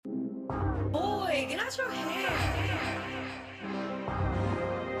Hey, get out your hair.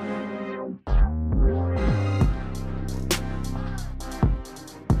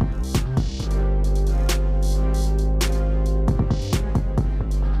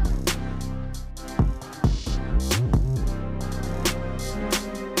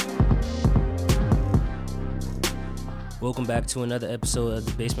 Welcome back to another episode of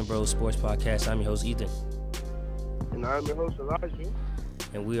the Basement Bros Sports Podcast. I'm your host, Ethan. And I'm your host, Elijah.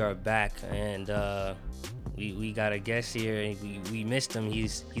 And we are back, and we got a guest here, and we missed him.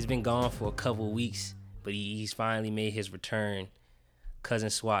 He's been gone for a couple weeks, but he's finally made his return. Cousin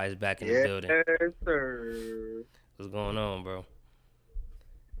Swaty is back in the building. Yes, sir. What's going on, bro?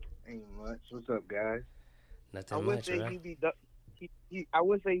 Ain't much. What's up, guys? Nothing much, right? I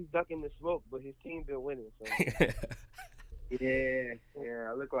would say he's ducking the smoke, but his team been winning. So. Yeah.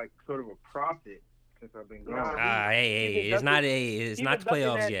 I look like sort of a prophet since I've been gone. Hey, it's not the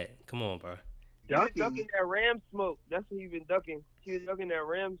playoffs yet. Come on, bro. He was ducking that Ram smoke. That's what he's been ducking. He was ducking that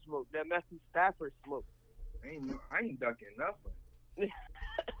Ram smoke, that Matthew Stafford smoke. I ain't ducking nothing.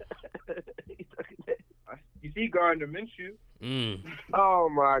 He's ducking that. You see Gardner Minshew? Oh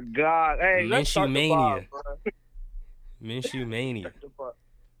my God! Hey, let's talk Minshew about Minshew mania. All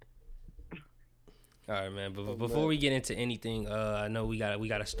right, man. But before we get into anything, I know we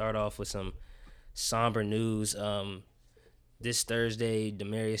gotta start off with some somber news. This Thursday,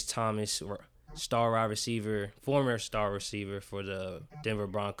 Demaryius Thomas, former star receiver for the Denver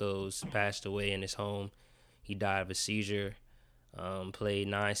Broncos, passed away in his home. He died of a seizure. Played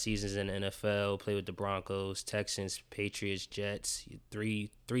 9 seasons in the NFL. Played with the Broncos, Texans, Patriots, Jets.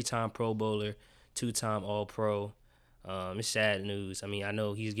 Three-time Pro Bowler, 2-time All-Pro. It's sad news. I mean, I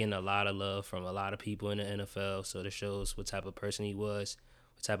know he's getting a lot of love from a lot of people in the NFL, so this shows what type of person he was,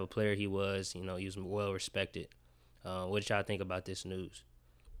 what type of player he was. You know, he was well respected. What did y'all think about this news?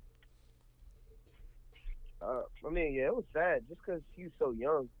 It was sad just because he was so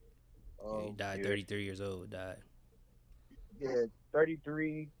young. He died 33 years old. Yeah,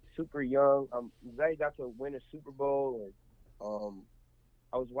 33, super young. They got to win a Super Bowl, and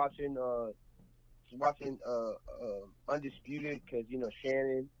I was watching Undisputed because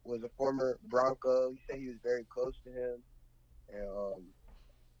Shannon was a former Bronco. He said he was very close to him, and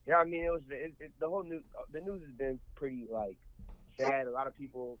the whole news. The news has been pretty sad. A lot of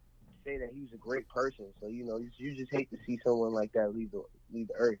people say that he was a great person, so you just hate to see someone like that leave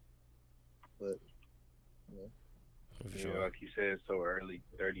the earth. But For sure. Like you said, so early,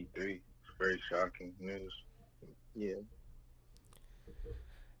 33. It's very shocking news. Yeah.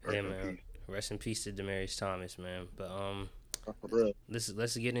 Yeah, man. Rest in peace to Demaryius Thomas, man. But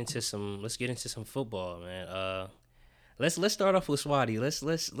let's get into some football, man. Let's start off with Swaty.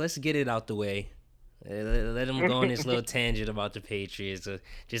 Let's get it out the way. Let him go on this little tangent about the Patriots.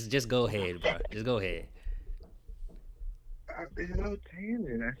 Just go ahead, bro. Just go ahead. There's no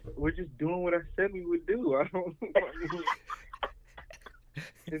tangent. We're just doing what I said we would do.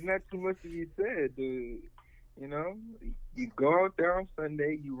 It's not too much to be said, dude. You go out there on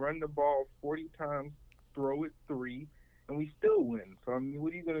Sunday, you run the ball 40 times, throw it 3, and we still win. So,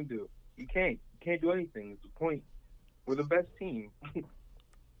 what are you going to do? You can't. You can't do anything. It's the point. We're the best team.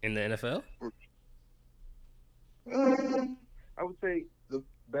 In the NFL? I would say the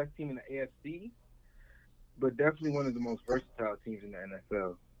best team in the AFC, but definitely one of the most versatile teams in the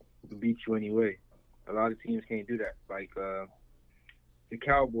NFL. To beat you anyway. A lot of teams can't do that. Like the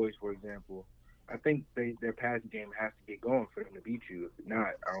Cowboys, for example. I think their passing game has to get going for them to beat you. If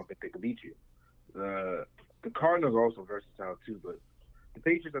not, I don't think they could beat you. The Cardinals are also versatile too, but the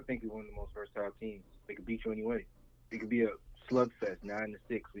Patriots, I think, is one of the most versatile teams. They could beat you anyway. It could be a slugfest, 9-6.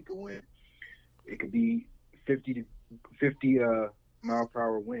 We could win. It could be 50 mile per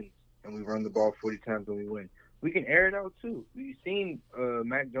hour wins, and we run the ball 40 times and we win. We can air it out too. We've seen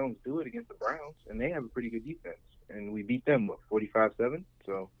Mac Jones do it against the Browns, and they have a pretty good defense, and we beat them 45-7.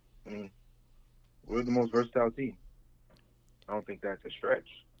 So we're the most versatile team. I don't think that's a stretch.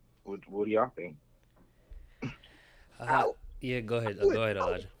 What do y'all think? Yeah, go ahead. Go ahead,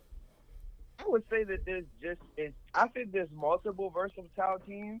 Elijah. I would say that I think there's multiple versatile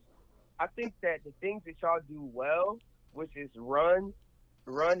teams. I think that the things that y'all do well, which is run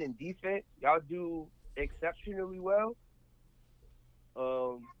and defense, y'all do exceptionally well.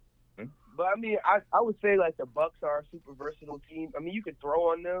 But I would say the Bucks are a super versatile team. You can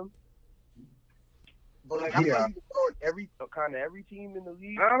throw on them. But I feel you can throw on every team in the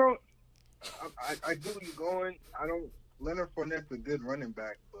league. I get where you're going. Leonard Fournette's a good running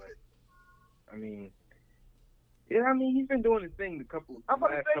back, but Yeah, I mean, he's been doing his thing I'm about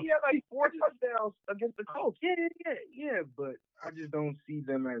to say he had like 4 touchdowns against the Colts. Yeah, but I just don't see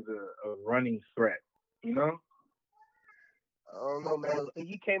them as a running threat, you know? I don't know, man.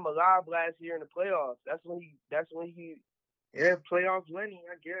 He came alive last year in the playoffs. That's when he. Yeah, playoff Lenny,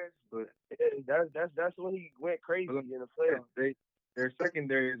 I guess, but That's when he went crazy in the playoffs. Their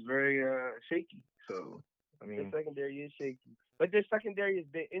secondary is very shaky. So I mean, their secondary is shaky, but their secondary has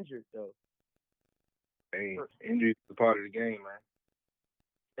been injured though. Hey, injury is a part of the game, man.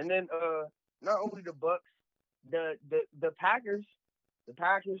 And then not only the Bucks, the Packers,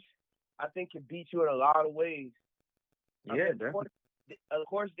 I think can beat you in a lot of ways. Yeah, definitely. Of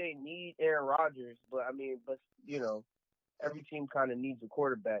course, they need Aaron Rodgers, but every team kind of needs a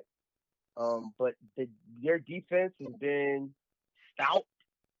quarterback. But their defense has been stout.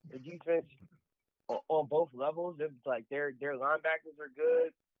 The defense on both levels, it's like their linebackers are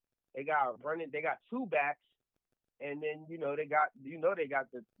good. They got two backs, and then they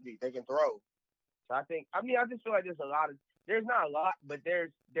can throw. So I just feel like there's not a lot, but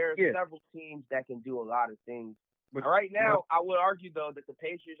there's several teams that can do a lot of things. But right now, I would argue though that the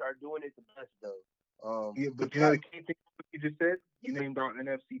Patriots are doing it the best though. But the key thing you just said, you named out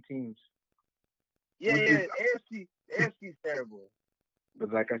NFC teams. Yeah, AFC is terrible.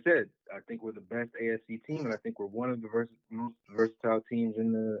 But like I said, I think we're the best AFC team, and I think we're one of the most versatile teams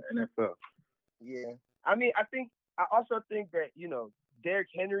in the NFL. Yeah, I also think that Derrick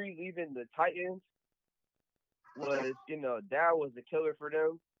Henry leaving the Titans was that was the killer for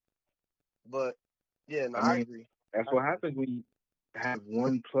them. But yeah, I agree. That's what happens when you have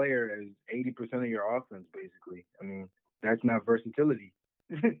one player as 80% of your offense, basically. I mean, that's not versatility.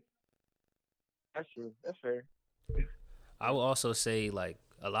 That's true. That's fair. I will also say, like,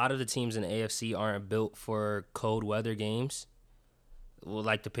 a lot of the teams in the AFC aren't built for cold weather games. Well,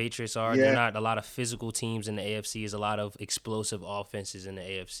 like the Patriots are. Yeah. They're not a lot of physical teams in the AFC. There's a lot of explosive offenses in the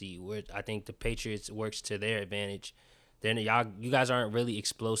AFC. Where I think the Patriots works to their advantage. Then you guys aren't really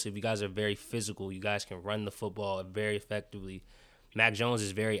explosive. You guys are very physical. You guys can run the football very effectively. Mac Jones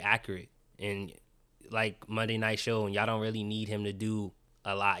is very accurate. And like Monday Night Show, and y'all don't really need him to do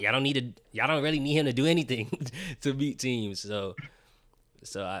a lot. Y'all don't really need him to do anything to beat teams. So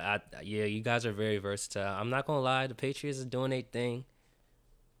you guys are very versatile. I'm not gonna lie, the Patriots are doing their thing.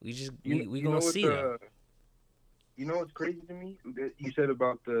 We gonna see them. You know what's crazy to me? You said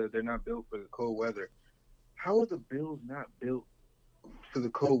about they're not built for the cold weather. How are the Bills not built for the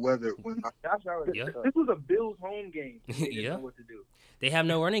cold weather? This was a Bills home game. They didn't know what to do. They have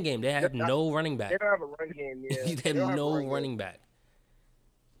no running game. They have no running back. They don't have a run game. Yeah, they have no running back,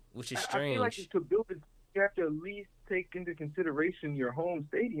 which is strange. I feel like to build it, you have to at least take into consideration your home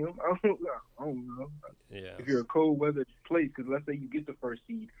stadium. I don't know. Yeah. If you're a cold weather place, because let's say you get the first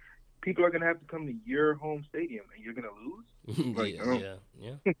seed, people are gonna have to come to your home stadium, and you're gonna lose.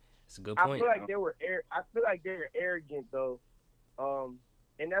 Yeah. It's a good point. I feel like they were arrogant though,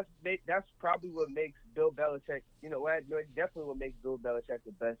 and that's probably what makes Bill Belichick. Definitely what makes Bill Belichick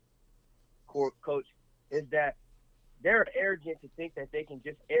the best coach is that they're arrogant to think that they can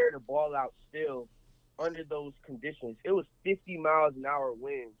just air the ball out still under those conditions. It was 50 miles an hour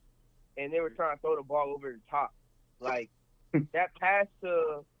winds, and they were trying to throw the ball over the top. Like that pass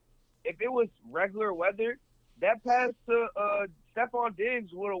to, if it was regular weather, that pass to Stephon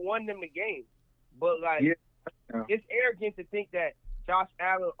Diggs would have won them the game. But it's arrogant to think that Josh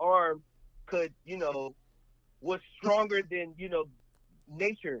Allen's arm could, was stronger than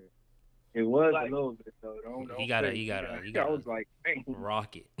nature. It was a little bit though. He got I was like, dang.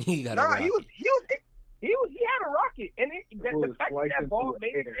 rocket. He got he had a rocket, and the fact that ball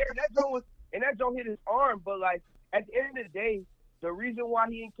made it there, that don't hit his arm. But like at the end of the day, the reason why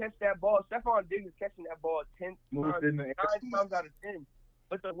he didn't catch that ball, Stephon Diggs is catching that ball 9 times out of 10.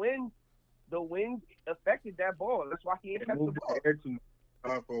 But the wind affected that ball. That's why he didn't catch the ball. Air too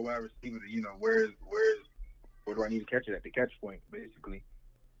much for a wide receiver to, where do I need to catch it at the catch point, basically.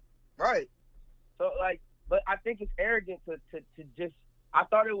 Right. So but I think it's arrogant to just. I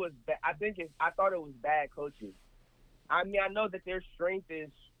thought it was bad coaching. I mean, I know that their strength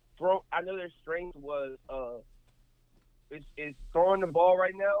was is throwing the ball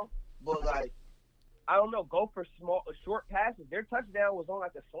right now, but like I don't know, go for short passes. Their touchdown was on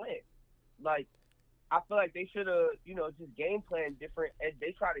like a slant. Like I feel like they should have, just game plan different. And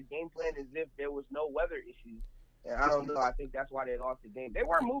they tried to game plan as if there was no weather issues. And I don't know. I think that's why they lost the game. They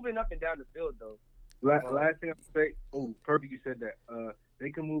weren't moving up and down the field though. Last thing I'll say. Oh, perfect. You said that.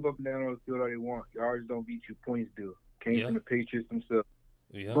 They can move up and down on the field all they want. Yards don't beat you. Points do. Came from the Patriots themselves.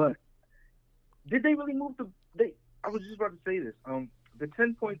 Yeah. But did they really move I was just about to say this. the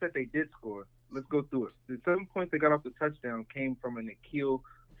 10 points that they did score, let's go through it. The 7 points they got off the touchdown came from an Akil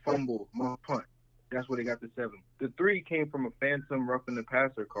fumble, muff punt. That's where they got the 7. The 3 came from a phantom roughing the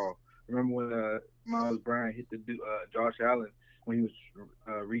passer call. Remember when Miles Bryant hit the Josh Allen when he was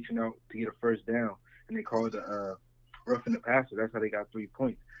reaching out to get a first down, and they called the roughing the passer. That's how they got 3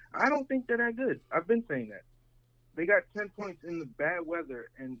 points. I don't think they're that good. I've been saying that. They got 10 points in the bad weather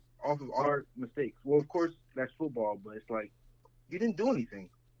and off of our mistakes. Well, of course, that's football, but it's like, you didn't do anything.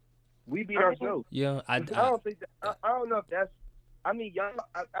 We beat ourselves. Yeah, I don't think that. I don't know if that's. I mean, y'all.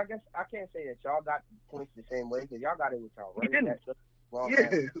 I guess I can't say that y'all got points the same way because y'all got it with y'all running back.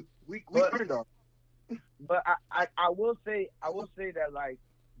 Yeah, we turned off. But I will say that like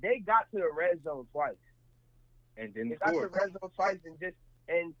they got to the red zone twice. And then they got to the red zone twice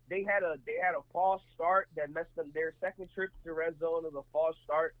and they had a false start that messed them. Their second trip to the red zone was a false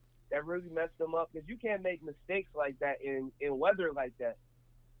start that really messed them up because you can't make mistakes like that in weather like that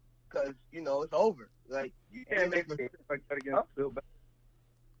because it's over. Like you can't make mistakes like that against Phil.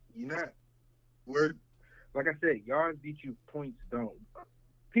 You're not. We're like I said, yards beat you, points don't.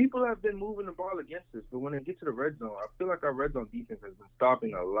 People have been moving the ball against us, but when they get to the red zone, I feel like our red zone defense has been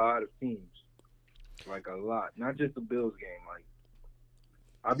stopping a lot of teams. Like a lot. Not just the Bills game. Like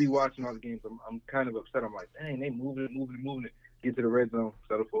I'll be watching all the games. I'm kind of upset. I'm like, dang, they moving it. Get to the red zone,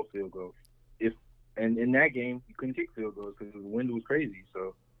 settle for a field goal. And in that game, you couldn't kick field goals because the wind was crazy.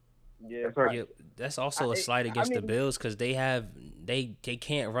 So yeah, that's also a slight against the Bills because they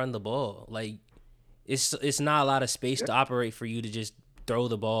can't run the ball. Like it's not a lot of space to operate for you to just throw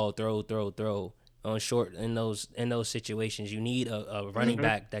the ball, throw on short in those situations. You need a running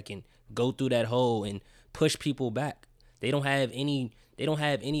back that can go through that hole and push people back. They don't have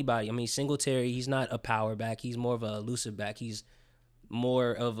anybody. I mean, Singletary, he's not a power back. He's more of a elusive back. He's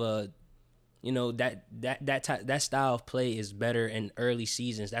more of a, that style of play is better in early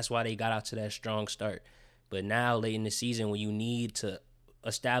seasons. That's why they got out to that strong start. But now late in the season when you need to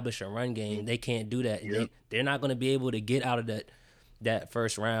establish a run game, they can't do that. Yep. They're not going to be able to get out of that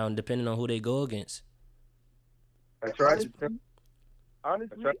first round depending on who they go against. That's right.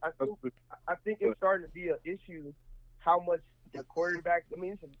 Honestly, I think it's starting to be an issue how much the quarterback. I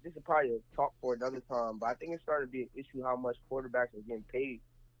mean, this is probably a talk for another time, but I think it's starting to be an issue how much quarterbacks are getting paid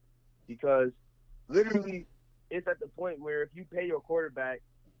because literally it's at the point where if you pay your quarterback,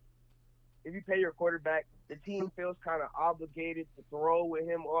 the team feels kind of obligated to throw with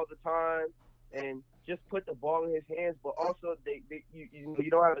him all the time and just put the ball in his hands. But also, you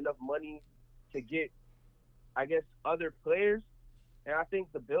don't have enough money to get, I guess, other players. And I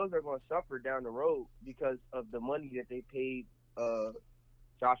think the Bills are going to suffer down the road because of the money that they paid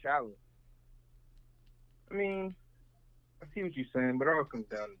Josh Allen. I mean, I see what you're saying, but it all comes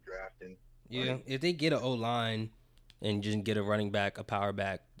down to drafting. Yeah, if they get an O-line and just get a running back, a power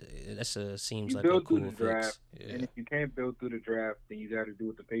back, that seems like a cool fix. Yeah. And if you can't build through the draft, then you got to do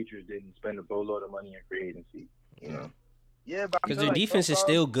what the Patriots did and spend a boatload of money in free agency. You know? Yeah, but because their defense is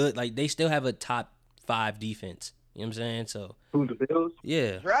still good. Like they still have a top 5 defense. You know what I'm saying? So who, the Bills?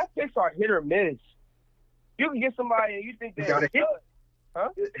 Yeah. Draft picks are hit or miss. You can get somebody and you think they got a hit, huh?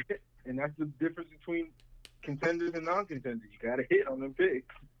 And that's the difference between contenders and non-contenders. You got to hit on them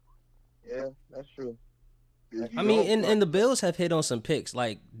picks. Yeah, that's true. I mean, and the Bills have hit on some picks.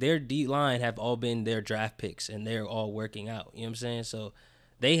 Like their D line have all been their draft picks, and they're all working out. You know what I'm saying? So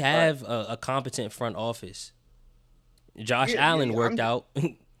they have a competent front office. Josh Allen worked out,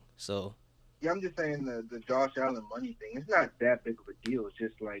 so. Yeah, I'm just saying the Josh Allen money thing. It's not that big of a deal. It's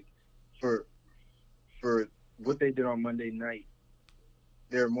just like for what they did on Monday night,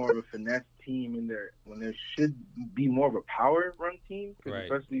 they're more of a finesse team when there should be more of a power run team. Right.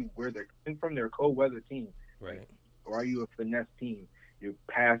 Especially where they're coming from, they're a cold weather team. Right. Or are you a finesse team? You're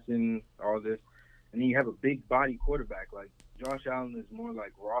passing all this, and then you have a big body quarterback. Like Josh Allen is more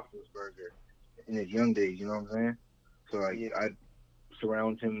like Roethlisberger in his young days. You know what I'm saying? So I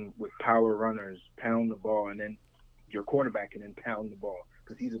surround him with power runners, pound the ball, and then your quarterback can then pound the ball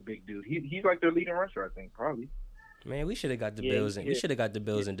because he's a big dude. He's like their leading rusher, I think, probably. Man, we should have got the Bills. We should have got the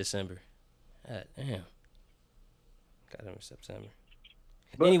Bills in December. God damn. Got them in September.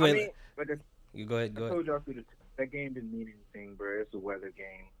 But anyway, I mean, you go ahead. I told y'all that game didn't mean anything, bro. It's a weather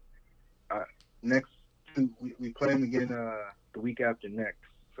game. Next, we play them again the week after next.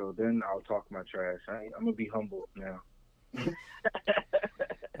 So then I'll talk my trash. I'm gonna be humble now.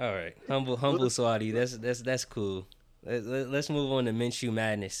 All right, humble Swaty. That's cool. Let's move on to Minshew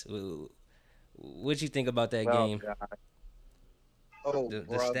Madness. What'd you think about that game? God. Oh,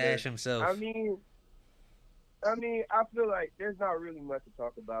 the stash himself. I mean, I feel like there's not really much to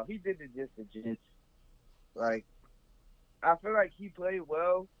talk about. He did it just to just, like, I feel like he played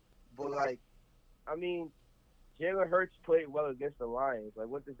well, but like, I mean, Jalen Hurts played well against the Lions. Like,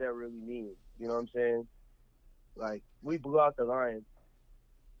 what does that really mean? You know what I'm saying? Like, we blew out the Lions.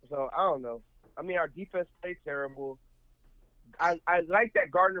 So, I don't know. I mean, our defense played terrible. I like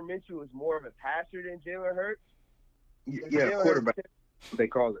that Gardner Minshew is more of a passer than Jalen Hurts. Yeah, Jalen quarterback. Hurts, They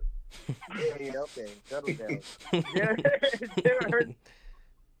call it. yeah, okay, settle down.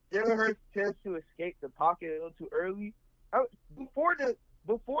 Jalen Hurts tends to escape the pocket a little too early. Before the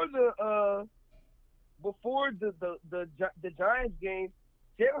Giants game,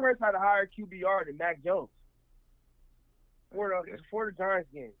 Jalen Hurts had a higher QBR than Mac Jones. Before the Giants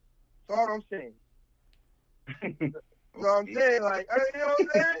game. That's all I'm saying. So I'm saying, like, you know what I'm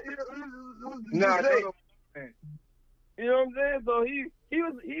saying? You know what I'm saying? So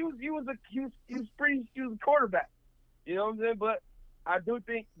he was a quarterback. You know what I'm saying? But I do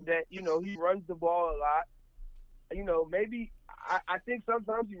think that, you know, he runs the ball a lot. You know, maybe I think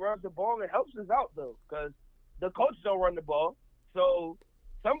sometimes he runs the ball and it helps us out though, because the coach don't run the ball, so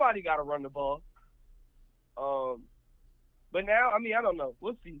somebody got to run the ball. But now, I mean, I don't know.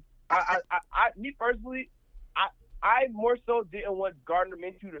 We'll see. Me personally, I more so didn't want Gardner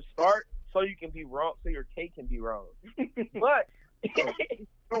Minshew to start so you can be wrong, so your take can be wrong. But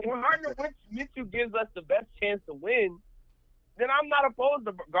when Gardner Minshew gives us the best chance to win, then I'm not opposed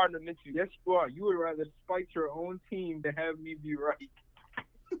to Gardner Minshew. Yes, you are. You would rather spite your own team than have me be right.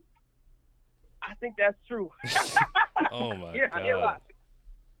 I think that's true. Oh my Yeah, God.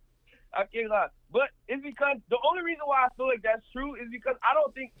 I can't lie. But it's because the only reason why I feel like that's true is because I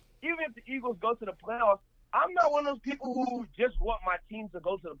don't think, even if the Eagles go to the playoffs, I'm not one of those people who just want my team to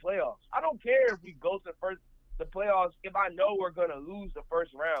go to the playoffs. I don't care if we go to the playoffs if I know we're going to lose the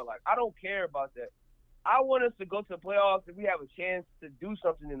first round. Like, I don't care about that. I want us to go to the playoffs if we have a chance to do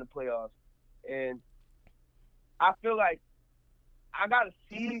something in the playoffs. And I feel like I got to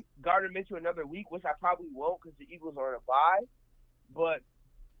see Gardner Minshew another week, which I probably won't because the Eagles are on a bye. But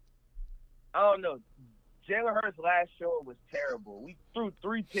I don't know. Jalen Hurts' last show was terrible. We threw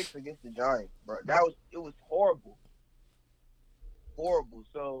 3 picks against the Giants, bro. It was horrible. Horrible.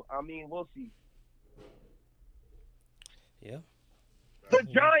 So, I mean, we'll see. Yeah. The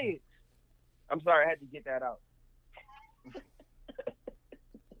Giants! I'm sorry, I had to get that out.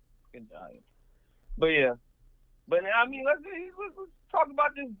 Good Giants. But, yeah. But, I mean, let's talk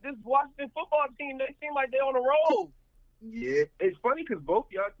about this Washington football team. They seem like they're on a roll. Yeah. It's funny because both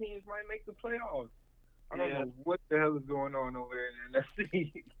y'all teams might make the playoffs. I don't know what the hell is going on over there in the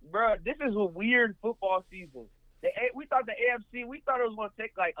NFC. Bro, this is a weird football season. We thought the AFC, we thought it was going to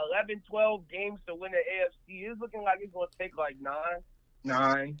take like 11, 12 games to win the AFC. It's looking like it's going to take like 9.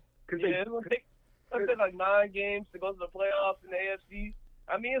 9. It's going to take like 9 games to go to the playoffs in the AFC.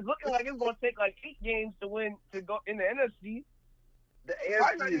 I mean, it's looking like it's going to take like 8 games to go in the NFC. The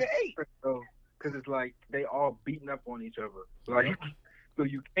AFC is 8 though, because it's like they all beating up on each other. Like, so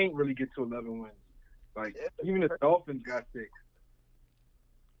you can't really get to 11 wins. Like, even the Dolphins got 6.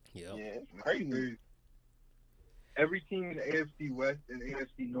 Yep. Yeah, it's crazy. Every team in the AFC West and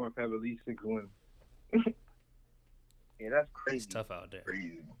AFC North have at least 6 wins. Yeah, that's crazy. It's tough out there.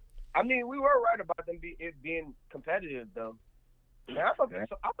 Crazy. I mean, we were right about them being competitive, though. Man, I thought the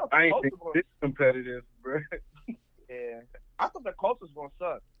I ain't Colts think were going this competitive, bro. Yeah. I thought the Colts was going to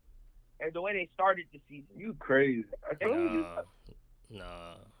suck. And the way they started the season. You crazy.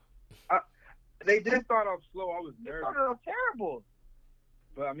 Nah. They did start off slow. I was They nervous. started off terrible.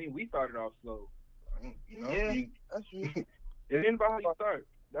 But, I mean, we started off slow. You know? Yeah, that's true. It ain't about how you start.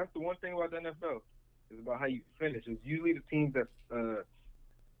 That's the one thing about the NFL. It's about how you finish. It's usually the teams that,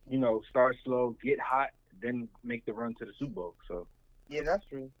 start slow, get hot, then make the run to the Super Bowl. So Yeah, that's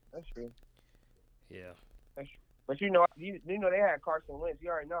true. That's true. Yeah. That's true. But you know they had Carson Wentz. You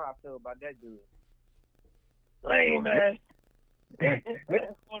already know how I feel about that dude. Lame, man.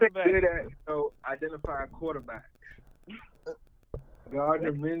 Quarterback. Good at identifying quarterbacks.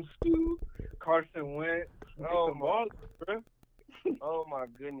 Gardner Minshew, Carson Wentz. Oh my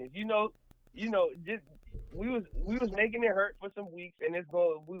goodness. Just we was making it hurt for some weeks, and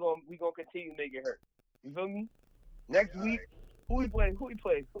we gonna continue to make it hurt. You feel me? Next week, who we play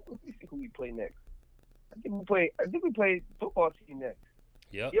next? I think we play football team next.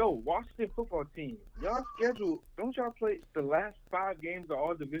 Yep. Yo, Washington football team. Y'all schedule, don't y'all play the last 5 games are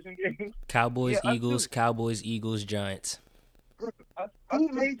all division games? Cowboys, Yeah, Eagles, Cowboys, Eagles, Giants. Who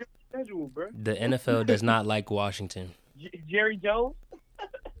made your schedule, bro? The NFL does not like Washington. Jerry Jones?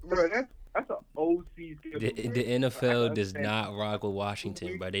 Bro, that's an OC schedule. The NFL does not rock with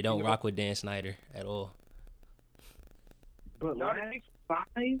Washington, bro. They don't rock with Dan Snyder at all. But last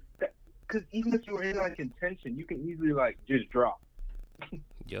 5? because even if you're in like contention, you can easily like just drop.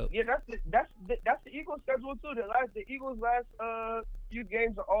 Yep. Yeah, that's the Eagles' schedule too. The Eagles' last few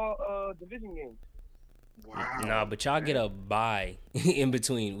games are all division games. Wow. Nah, but y'all get a bye in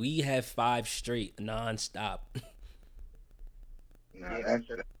between. We have 5 straight nonstop. Nah,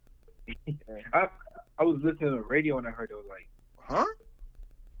 Yeah. I was listening to the radio and I heard it was like, huh?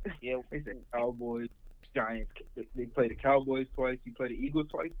 Yeah, They said Cowboys, Giants. They play the Cowboys twice. You play the Eagles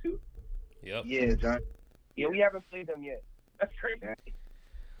twice too. Yep. Yeah, Giants. yeah, we haven't played them yet. That's crazy.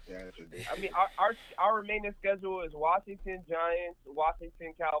 Yeah, that's ridiculous. I mean, our remaining schedule is Washington Giants,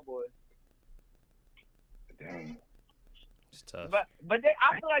 Washington Cowboys. Damn. It's tough. But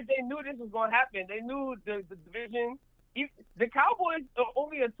I feel like they knew this was going to happen. They knew the division. The Cowboys are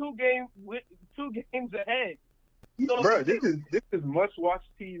only a 2 games ahead. So, Bro, this is must watch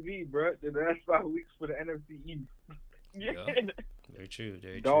TV, bro. The last 5 weeks for the NFC East. yeah. Very true.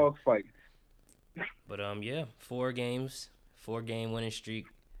 Very true. Dog fight. But 4 games, 4-game winning streak.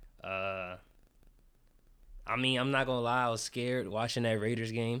 I mean, I'm not gonna lie, I was scared watching that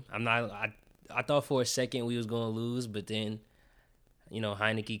Raiders game. I thought for a second we was gonna lose, but then,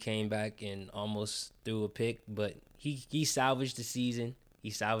 Heineke came back and almost threw a pick, but he salvaged the season.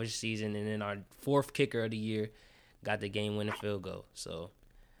 And then our 4th kicker of the year got the game-winning field goal. So,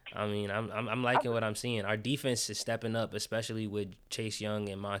 I mean, I'm liking what I'm seeing. Our defense is stepping up, especially with Chase Young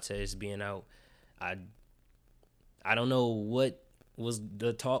and Montez being out. I don't know what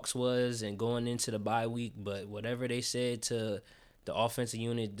the talks was and going into the bye week, but whatever they said to the offensive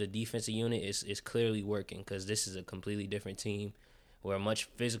unit, the defensive unit is clearly working, because this is a completely different team. We're a much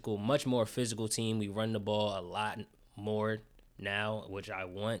more physical team. We run the ball a lot more now, which I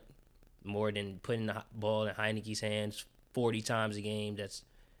want, more than putting the ball in Heineke's hands 40 times a game.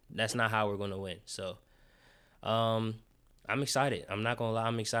 That's not how we're going to win. So I'm excited. I'm not going to lie.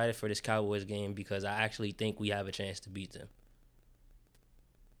 I'm excited for this Cowboys game because I actually think we have a chance to beat them.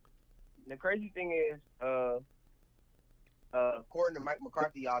 The crazy thing is, according to Mike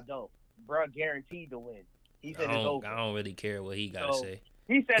McCarthy, y'all don't. Bruh guaranteed to win. He said it's over. I don't really care what he got to say.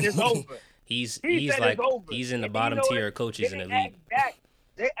 He said it's over. He's said like, it's over. he's in the And bottom you know tier what? of coaches in the league.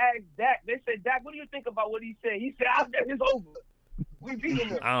 They asked Dak. They said, Dak, what do you think about what he said? He said, I said it's over. We beat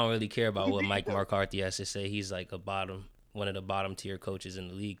him. I don't really care about what Mike McCarthy has to say. He's like one of the bottom tier coaches in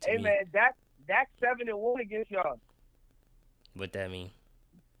the league to Hey, me. man, Dak 7-1 against y'all. What that mean?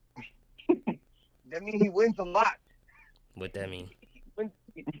 That means he wins a lot. What that mean?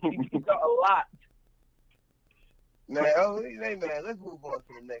 He beats y'all a lot. Man, let's move on to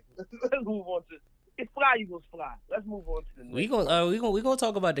the next one. Let's move on to it's fly Eagles fly. Let's move on to the next. We gonna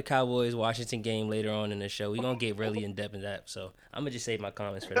talk about the Cowboys Washington game later on in the show. We gonna get really in depth in that. So I'm gonna just save my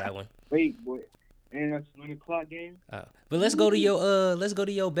comments for that one. Wait, boy. And that's a 1:00 game. But let's go to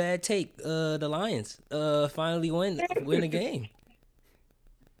your bad take. The Lions finally win a game.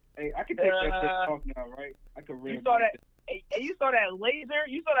 Hey, I can take that shit off now, right? I can really. You saw that? Hey, you saw that laser?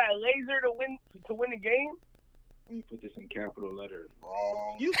 You saw that laser to win the game? Let me put this in capital letters.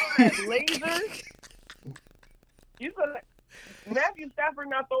 You saw that laser? You saw that? Matthew Stafford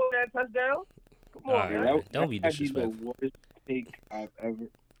not throwing that touchdown? Come on, All man. right. Don't be That'd disrespectful. the worst take I've ever.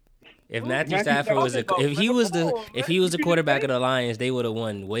 If Who- Matthew Matthew Stafford was Stafford, if he was come the on, if man. he was the You quarterback of think- the Lions, they would have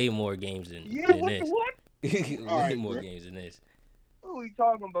won way more games than Yeah, this. what? Way right, more bro. games than this. Who are we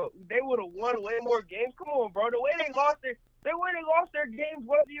talking about? They would have won way more games. Come on, bro. The way they lost their games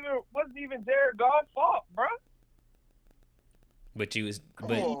wasn't even Jared Goff's fault, bro. But you was Come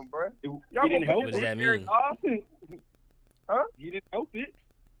but on, bro. You Y'all didn't gonna help What does it. that Jared mean? Goff? You didn't help it.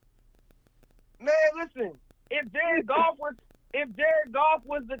 Man, listen. If Jared Goff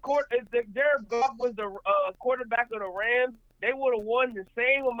was the quarterback of the Rams, they would have won the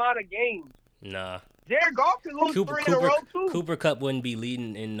same amount of games. nah. Jared Goff can lose Cooper 3 in a row too. Cooper Kupp wouldn't be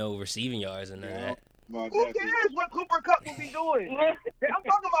leading in no receiving yards and none of that. Who cares what Cooper Kupp will be doing? I'm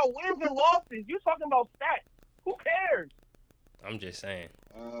talking about wins and losses. You're talking about stats. Who cares? I'm just saying.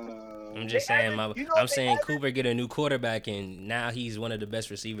 I'm They just saying. average- you know I'm what they saying average? Cooper get a new quarterback and now he's one of the best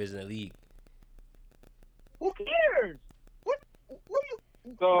receivers in the league. Who cares? What you?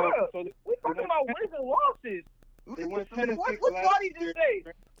 So Bruh, we're talking about wins and losses. they went 10-6 What last Swaty year, just say?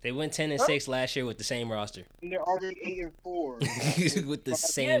 They went 10-6 last year with the same roster, and they're already 8-4. with the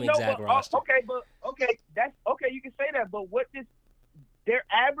same exact but, roster. okay, that's okay. You can say that, but what this their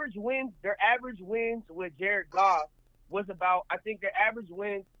average wins with Jared Goff was about. I think their average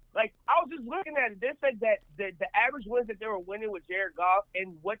wins. Like I was just looking at it. They said that the average wins that they were winning with Jared Goff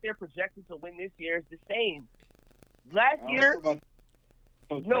and what they're projected to win this year is the same. Last year was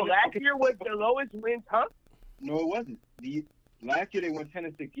the lowest wins, huh? No, it wasn't. Last year they went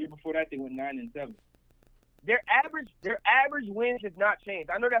 10-6. Year before that they went 9-7. Their average wins has not changed.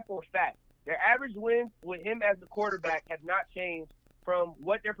 I know that for a fact. Their average wins with him as the quarterback has not changed from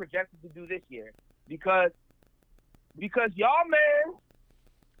what they're projected to do this year. Because y'all man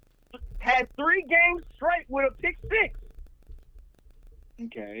had 3 games straight with a pick 6.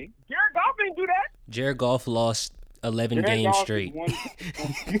 Okay. Jared Goff didn't do that. Jared Goff lost 11 games Goff straight.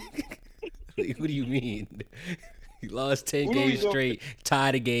 is What do you mean? He lost 10 What do games we go- straight,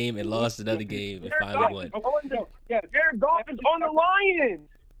 tied a game, and lost another game, and Jared finally Goff won. is on Yeah, Jared Goff is on the Lions.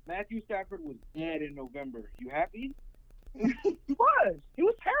 Matthew Stafford was dead in November. You happy? He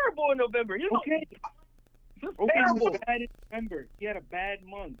was terrible in November. He was Okay. he was Okay, he terrible. was bad in November. He had a bad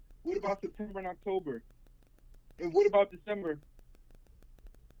month. What about September and October? And what about December?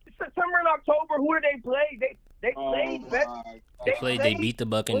 September and October, who did they play? They played better. They beat the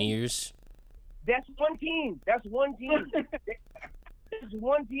Buccaneers. That's one team. That's one team. That's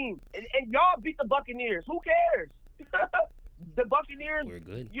one team. And y'all beat the Buccaneers. Who cares? The Buccaneers, We're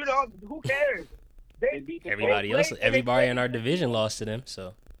good. you know, who cares? They beat the Everybody in our division lost to them,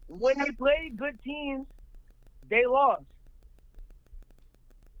 so. When they played good teams, they lost.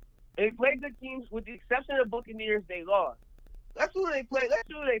 They played good teams, with the exception of Buccaneers, they lost. That's who they played. That's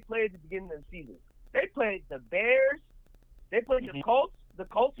who they played at the beginning of the season. They played the Bears. They played the Colts. The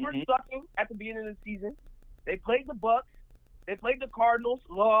Colts were sucking at the beginning of the season. They played the Bucs. They played the Cardinals,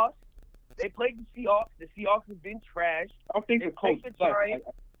 lost. They played the Seahawks. The Seahawks have been trashed. I don't think They the Colts played the suck. Giants.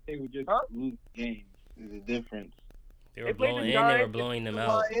 They would just Huh? lose games. There's a difference. They were They played blowing, the and they were Giants, blowing them the out.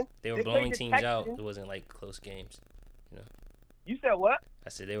 Lions. They were They blowing played the teams out. Texans. It wasn't like close games. You said what? I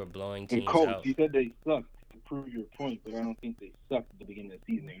said they were blowing The teams Colts, out. you said they sucked to prove your point, but I don't think they sucked at the beginning of the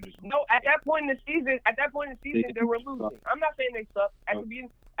season. They were just No, at that point in the season, they were losing. I'm not saying they sucked.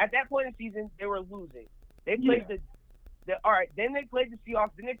 At that point in the season, they were losing. They played all right. Then they played the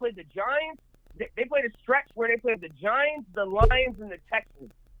Seahawks. Then they played the Giants. They played a stretch where they played the Giants, the Lions, and the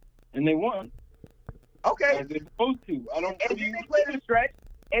Texans. and they won. Okay. As they're supposed to. I don't. And then they played a stretch.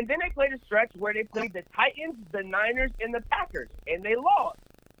 And then they played a stretch where they played the Titans, the Niners, and the Packers, and they lost.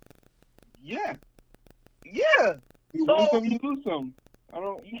 Yeah. Yeah. You So- win some, you lose some. I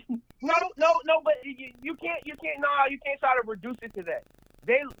don't. No, but you can't try to reduce it to that.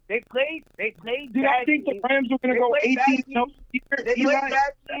 They played Did I bad think the teams. Rams were going They to go played bad 18 teams. no They played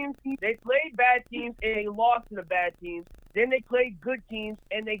bad teams. They played bad teams and they lost to the bad teams. Then they played good teams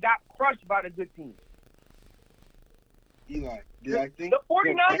and they got crushed by the good teams. Eli, did I think The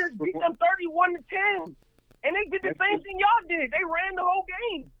 49ers beat them 31-10, and they did the same thing y'all did. They ran the whole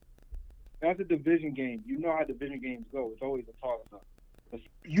game. That's a division game. You know how division games go. It's always a toss-up.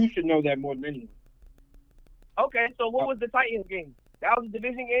 You should know that more than anyone. Okay, so what was the Titans game? That was a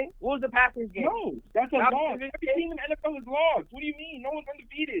division game? What was the Packers game? No, that's a That was loss. a division Every game. team in the NFL is lost. What do you mean? No one's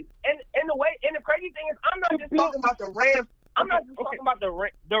undefeated. And the crazy thing is, I'm not just talking about the Rams. I'm not just talking about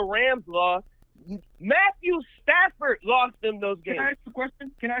the Rams loss. Matthew Stafford lost them those games.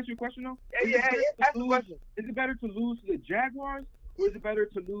 Can I ask you a question? Though? Yeah, ask the question. Is it better to lose to the Jaguars or is it better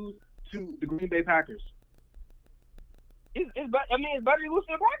to lose to the Green Bay Packers? It's better to lose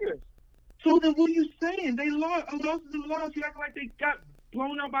to the Packers. So then what are you saying? They lost. A loss is a loss. You act like they got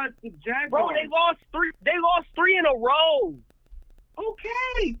blown out by the Jaguars. Bro, they lost three in a row.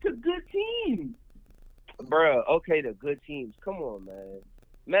 Okay, to good teams. Bro, okay, the good teams. Come on, man.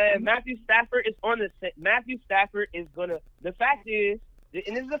 Man, Matthew Stafford is on the – Matthew Stafford is going to – the fact is –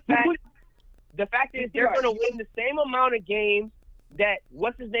 and this is a fact. The fact is they're going to win the same amount of games that –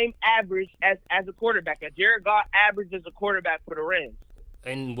 what's his name – averaged as a quarterback. That Jared Goff averaged as a quarterback for the Rams.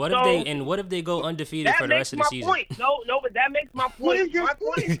 And what if they go undefeated for the rest of the season? Point. No, but that makes my point. What is your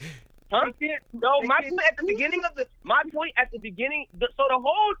point? Huh? No, my point at the beginning of the – my point at the beginning – so the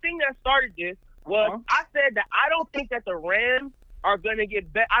whole thing that started this was I said that I don't think that the Rams are going to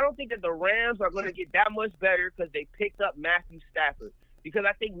get better. I don't think that the Rams are going to get that much better because they picked up Matthew Stafford. Because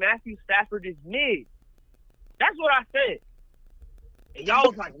I think Matthew Stafford is mid. That's what I said. And y'all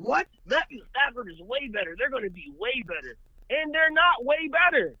was like, what? Matthew Stafford is way better. They're going to be way better. And they're not way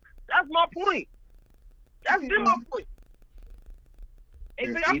better. That's my point. That's been my point.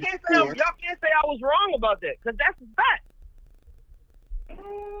 And y'all can't say I was wrong about that because that's a fact.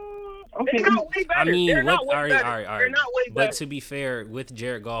 Okay. They're not way better. I mean, They're not way all better. right. They're not way better. But to be fair, with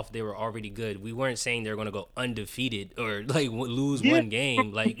Jared Goff, they were already good. We weren't saying they're going to go undefeated or like lose one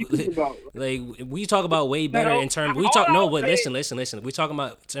game. Like we talk about way better in terms. Listen. We talking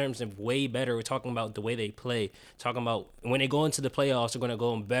about in terms of way better. We're talking about the way they play. Talking about when they go into the playoffs, they're going to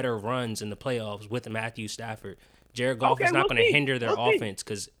go on better runs in the playoffs with Matthew Stafford. Jared Goff is not going to hinder their offense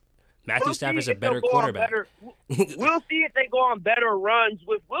because Matthew Stafford's a if they'll better go on quarterback. We'll see if they go on better runs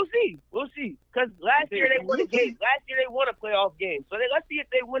with. We'll see. Because last year they won a game. Last year they won a playoff game. So let's see if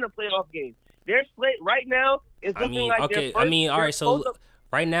they win a playoff game. Their split right now is looking like their first, all right. So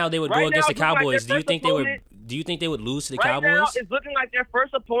right now they would go against the Cowboys. Do you think they would? Do you think they would lose to the Cowboys? Right now it's looking like their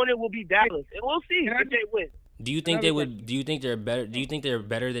first opponent will be Dallas, and we'll see if they win. Do you think they would? Do you think they're better? Do you think they're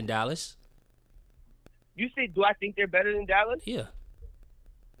better than Dallas? You say, do I think they're better than Dallas? Yeah.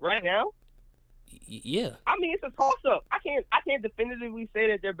 Right now? Yeah. I mean, it's a toss-up. I can't definitively say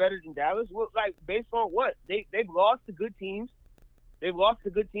that they're better than Dallas. Well, like, based on what? They've lost to good teams. They've lost to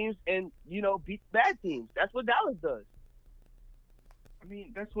good teams and, beat bad teams. That's what Dallas does. I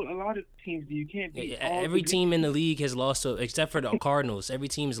mean, that's what a lot of teams do. You can't beat every team in the league has lost to, except for the Cardinals. Every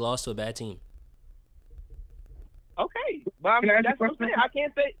team has lost to a bad team. Okay. But I mean, that's what I'm saying. I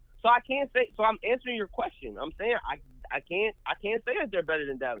can't say. So I'm answering your question. I'm saying I can't say that they're better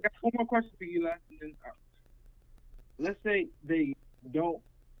than Dallas. I got one more question for you, last. Let's say they don't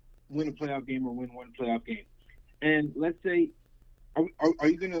win a playoff game or win one playoff game, and let's say, are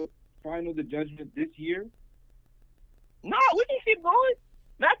you gonna final the judgment this year? No, we can keep going.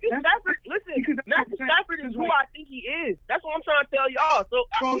 Matthew Stafford, listen, Matthew Stafford is who I think he is. That's what I'm trying to tell y'all. So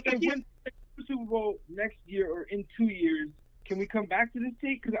if they win the Super Bowl next year or in 2 years, can we come back to this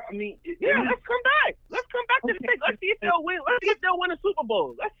take? Because I mean, let's come back. Let's come back to the take. Let's see if they'll win. Let's see if they'll win a Super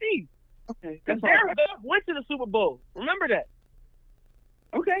Bowl. Let's see. Okay. Because Jared Goff went to the Super Bowl. Remember that.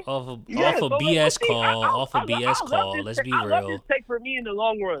 Okay. Off of BS call. Off of BS call. Let's be real. I love this take for me in the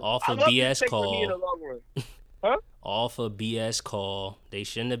long run. Off of BS call. Huh? Off of BS call. They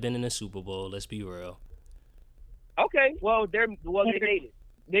shouldn't have been in the Super Bowl. Let's be real. Okay. Well, they made it.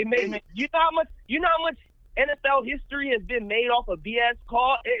 They made it. You know how much NFL history has been made off of BS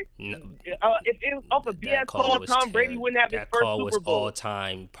call. If it was off of BS call, Tom Brady wouldn't have his first Super Bowl. That call was all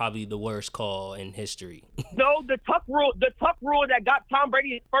time, probably the worst call in history. No, the Tuck rule that got Tom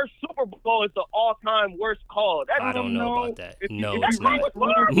Brady his first Super Bowl is the all-time worst call. I don't know about that. No, it's not.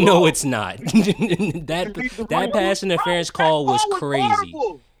 No, it's not. that pass interference call was crazy.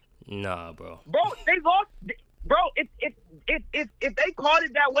 Horrible. Nah, bro. Bro, they lost. Bro, if they called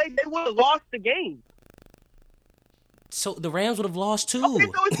it that way, they would have lost the game. So the Rams would have lost too. Okay,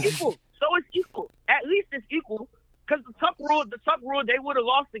 so it's equal. At least it's equal. Because the Tuck rule, they would have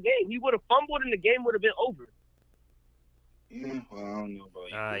lost the game. He would have fumbled and the game would have been over. Yeah, well, I don't know about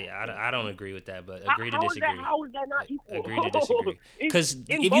you. I don't agree with that, but agree to disagree. How is that not equal? Agree to disagree. Because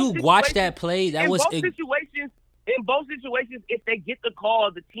if you watch that play, that was in both situations, if they get the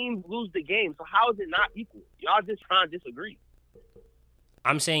call, the team lose the game. So how is it not equal? Y'all just trying to disagree.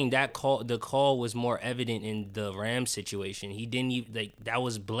 I'm saying the call was more evident in the Rams situation. He didn't even that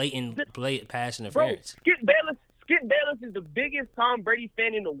was blatant pass interference. Bro, Skip Bayless is the biggest Tom Brady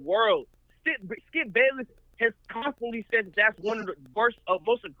fan in the world. Skip Bayless has constantly said that that's one of the worst,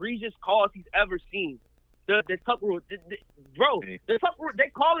 most egregious calls he's ever seen. The Tuck rule, the Tuck rule. They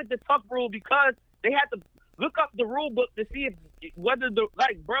call it the Tuck rule because they had to look up the rule book to see whether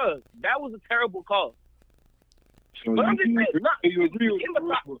that was a terrible call. So but I'm just saying, you agree with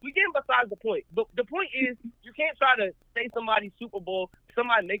we getting besides the point. But the point is, you can't try to say somebody's Super Bowl,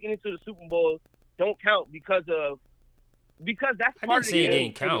 somebody making it to the Super Bowl, don't count because that's part of the game. I didn't say it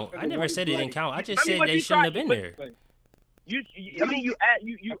didn't count. I never said it didn't count. I just said they shouldn't have been there. You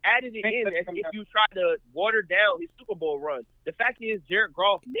added it in as if you try to water down his Super Bowl run. The fact is, Jared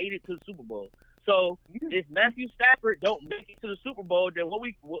Goff made it to the Super Bowl. So if Matthew Stafford don't make it to the Super Bowl, then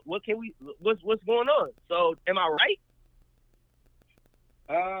what's going on? So am I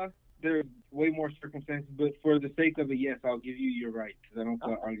right? There's way more circumstances, but for the sake of it, yes, I'll give you your right because I don't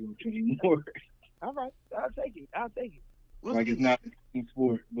start arguing with you anymore. All right, I'll take it. It's not a team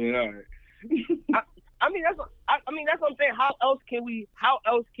sport, but all right. I mean that's what I'm saying. How else can we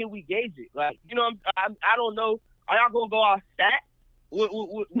gauge it? Like, I don't know. Are y'all gonna go off stats?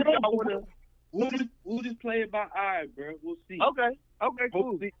 We'll just play it by eye, bro. We'll see. Okay,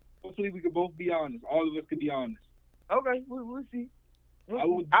 cool. Hopefully we can both be honest. All of us can be honest. Okay, we'll see. I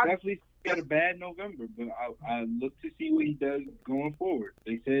would definitely get a bad November, but I look to see what he does going forward.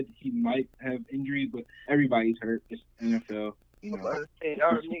 They said he might have injuries, but everybody's hurt. It's NFL.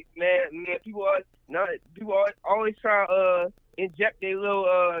 Man, people always try to inject their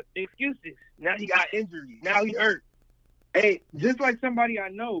little excuses. Now he got injuries. Now he hurt. Hey, just like somebody I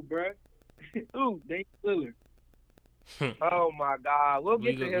know, bro. Ooh, Dave Lillard. Oh my God, we'll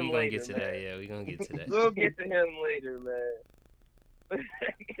get to him later. We're gonna get to that. Yeah, we're gonna get to that. We'll get to him later, man.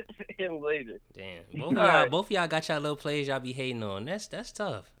 Get to him later. Damn, both of y'all got y'all little plays y'all be hating on. That's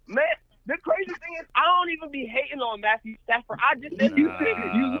tough. Man, the crazy thing is, I don't even be hating on Matthew Stafford. I just said You Nah,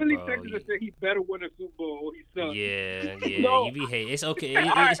 really bro, texted and said he better win a Super Bowl or he sucks. Yeah, No. you be hating. It's okay. all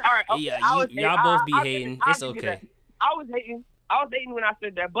right. Okay, Yeah, I was y'all hating. both be I'll hating. I'll It's give you that. okay. I was hating when I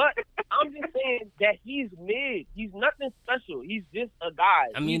said that, but I'm just saying that he's mid. He's nothing special. He's just a guy.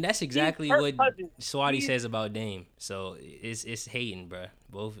 I mean, that's exactly Kirk what Cousins. Swaty He's- says about Dame. So it's hating, bro.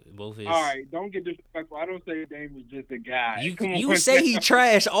 Both is. All right, don't get disrespectful. I don't say Dame is just a guy. Come You on. say he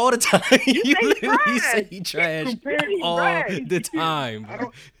trash all the time. You say literally trash. say he trash Compared to all trash. the time,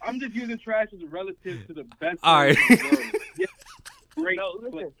 bro. I'm just using trash as a relative to the best. All right. player in the world. Yeah, great. No,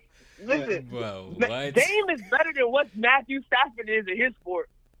 listen. Bro, Ma- what? Dame is better than what Matthew Stafford is in his sport.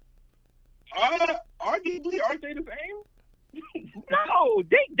 Arguably, aren't they the same? No,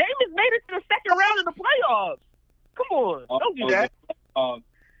 Dame has made it to the second round of the playoffs. Come on, don't do that.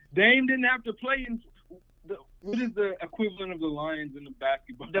 Dame didn't have to play in. What is the equivalent of the Lions in the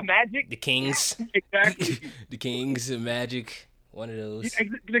basketball? The Magic. The Kings. Exactly. The Kings, the Magic, one of those.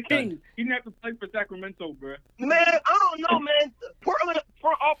 The Kings. He didn't have to play for Sacramento, bro. Man, I don't know, man. Portland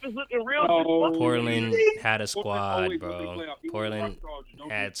front office looking real. Oh. Portland had a Portland squad, always bro. win the playoff. Even Portland the Rock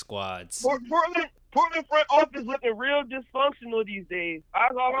Stars, had squads. Portland front office looking real dysfunctional these days.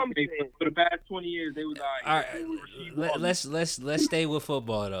 That's all I'm Okay, saying. for the past 20 years, they was All right, let's stay with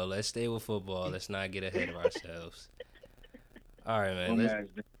football though. Let's stay with football. Let's not get ahead of ourselves. All right, man.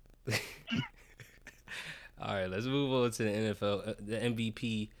 All right, let's move on to the NFL, the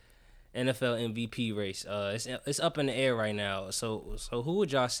MVP, NFL MVP race. It's up in the air right now. So who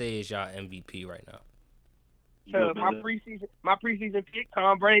would y'all say is y'all MVP right now? My preseason pick,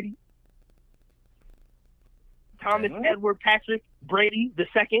 Tom Brady. Thomas Okay. Edward Patrick Brady the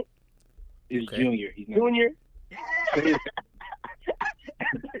second. Is Okay. Junior. He's not. Junior.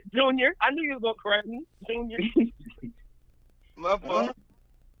 Junior. I knew you was gonna correct me. Junior. My fault.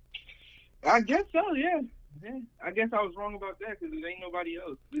 I guess so, yeah. I guess I was wrong about that because there ain't nobody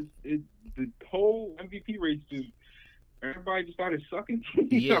else. The whole MVP race everybody just started sucking.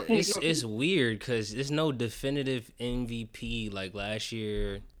 Yeah, it's weird because there's no definitive MVP like last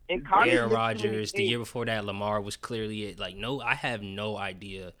year. And Connor Aaron missed too many Rodgers. The games. year before that, Lamar was clearly it. Like, no, I have no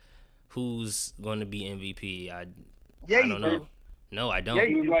idea who's going to be MVP. I don't know. No, I don't. Yeah,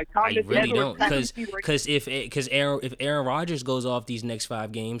 He was like, I Thomas really Edward don't, Patrick because if Aaron Rodgers goes off these next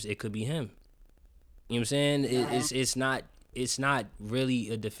 5 games, it could be him. You know what I'm saying? It's not really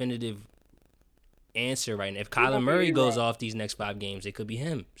a definitive answer right now. If Kyler Murray goes off these next 5 games, it could be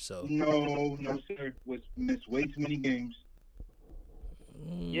him. So no, sir. Missed way too many games.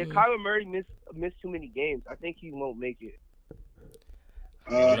 Yeah, Kyler Murray missed too many games. I think he won't make it.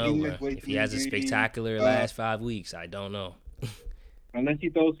 I don't know, he bro. missed way If too he has a many games. spectacular last 5 weeks, I don't know. Unless he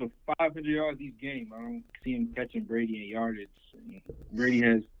throws for 500 yards each game, I don't see him catching Brady in yardage. Brady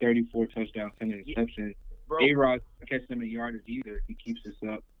has 34 touchdowns, 10 interceptions. Bro, A-Rod can't catch them in yardage either if he keeps this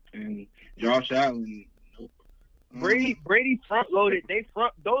up. And Josh Allen, nope. Brady front loaded.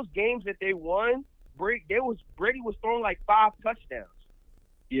 Those games that they won. Brady was throwing like 5 touchdowns.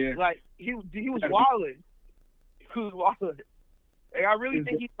 Yeah. Like he was wilding. He was wilding. Like, I really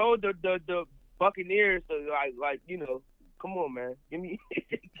think he told the Buccaneers to like come on, man, give me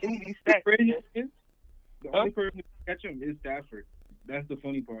these stats. Brady is the only person who can catch him is Stafford. That's the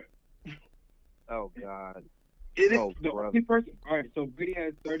funny part. Oh God. It is Oh, the brother. only person. All right, so Brady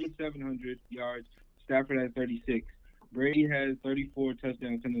has 3,700 yards. Stafford has 36. Brady has 34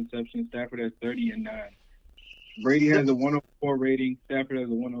 touchdowns, 10 interceptions. Stafford has 30 and 9. Brady has a 104 rating. Stafford has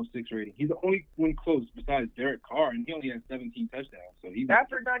a 106 rating. He's the only one close besides Derek Carr, and he only has 17 touchdowns. So he's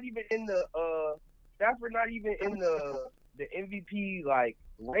Stafford not even in the MVP like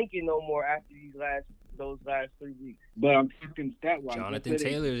ranking no more after those last 3 weeks. But I'm talking stat-wise. Jonathan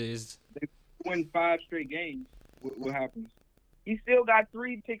Taylor is. Win 5 straight games. What happens? He still got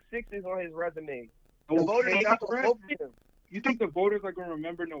 3 pick sixes on his resume. The Okay, voters got to bro. vote for him. You think the voters are gonna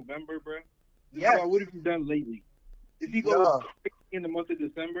remember November, bro? Yes. What have you done lately? If he goes in the month of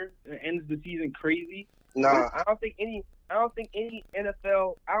December and ends the season crazy, Nah, I don't think any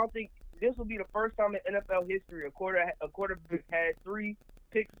NFL. I don't think this will be the first time in NFL history a quarterback had 3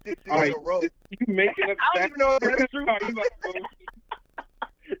 pick sixes all right, in a row. you making up. I don't even know if that's true. Are you about to go-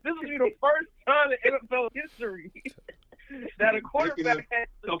 This will be the first time in NFL history that a quarterback had.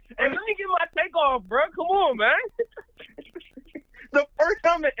 Hey, let me get my take off, bro. Come on, man. The first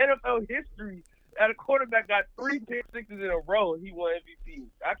time in NFL history that a quarterback got 3 pick sixes in a row and he won MVP.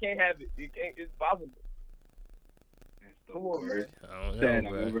 I can't have it. It's possible. Come on, man. I don't Sad, know,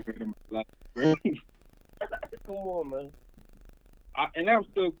 I've bro. ever heard in my life, bro. Come on, man. And I'm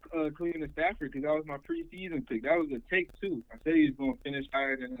still cleaning the Stafford because that was my preseason pick. That was a take too. I said he was going to finish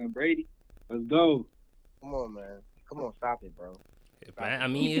higher than Brady. Let's go. Come on, man. Come on, stop it, bro. I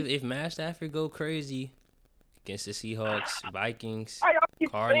mean, if Matt Stafford go crazy against the Seahawks, Vikings, Why y'all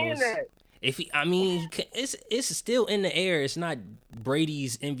keep Cardinals, saying that? it's still in the air. It's not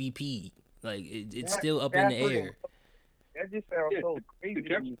Brady's MVP. Like it's still up in the air. That just sounds so crazy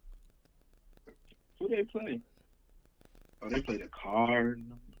to me. Who they play? Oh, they play the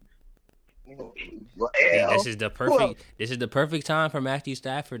Cardinals. Hey, this is the perfect time for Matthew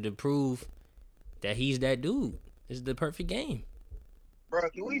Stafford to prove that he's that dude. This is the perfect game. Bro,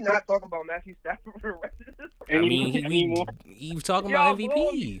 can we not talk about Matthew Stafford for the rest of this? I mean, he was talking about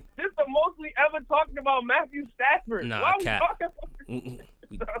MVP. This is the most we ever talked about Matthew Stafford. Nah, Why Cap. we talking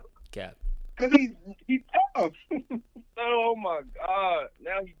about Cap. Because he's tough. Oh my God!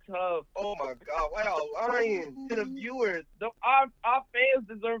 Now he's tough. Oh my God! Why y'all lying to the viewers? Our fans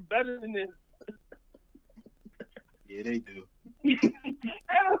deserve better than this. Yeah, they do.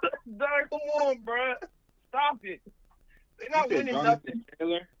 Darn, come on, bro. Stop it. They're not winning nothing.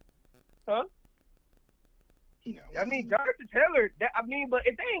 Taylor? Huh? I mean, Jonathan Taylor. But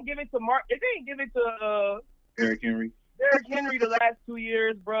if they ain't give it to Derrick Henry. Derrick Henry the last 2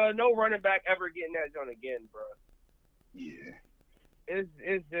 years, bro, no running back ever getting that done again, bro. Yeah. It's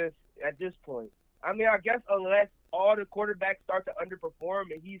just at this point. I mean, I guess unless all the quarterbacks start to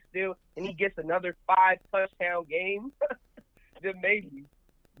underperform and he gets another 5 touchdown game, then maybe.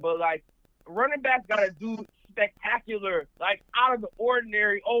 But like, running backs gotta do spectacular, like out of the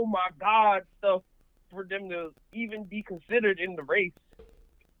ordinary, oh my God stuff for them to even be considered in the race.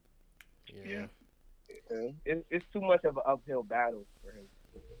 Yeah. It's too much of an uphill battle for him.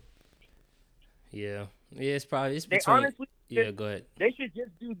 Yeah, it's probably They honestly, go ahead. They should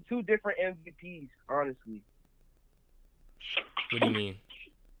just do 2 different MVPs. Honestly, What do you mean?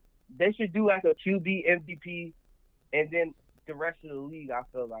 They should do like a QB MVP, and then the rest of the league. I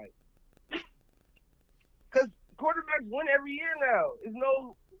feel like, because quarterbacks win every year now.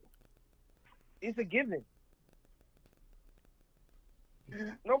 It's a given.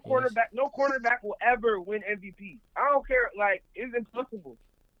 No quarterback will ever win MVP. I don't care. Like, it's impossible.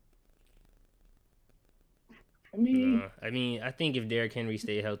 I mean, I think if Derrick Henry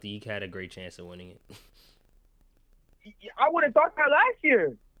stayed healthy, he had a great chance of winning it. I would have thought that last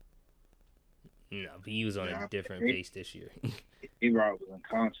year. No, but he was on a different pace this year. A-Rod was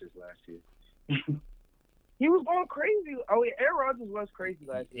unconscious last year. He was going crazy. Oh, yeah, Aaron Rodgers was crazy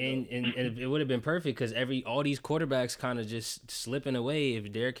last year. And it would have been perfect because all these quarterbacks kind of just slipping away.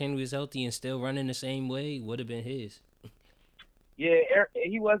 If Derrick Henry was healthy and still running the same way, would have been his. Yeah,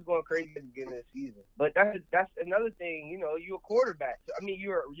 he was going crazy at the beginning of the season. But that's another thing. You know, you're a quarterback. I mean,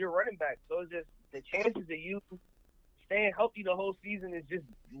 you're running back. So it's just the chances of you staying healthy the whole season is just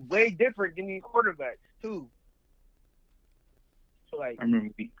way different than these quarterbacks too. So like, I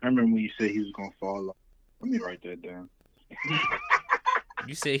remember when you said he was gonna fall off. Let me write that down.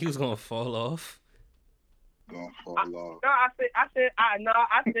 You said he was gonna fall off. Gonna fall off. No, I said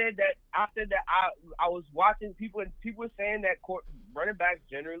that I was watching people and people were saying that running backs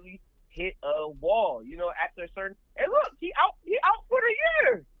generally hit a wall. You know, after a certain. And look, he out for the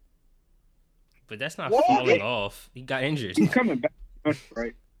year. But that's not falling off. He got injured. He's coming back,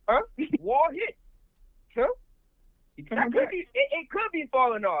 right? Huh? Wall hit. Huh? He coming back. It could be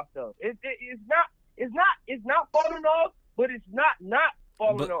falling off though. It's not falling off, but it's not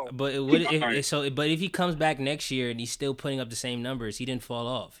falling off. But if he comes back next year and he's still putting up the same numbers, he didn't fall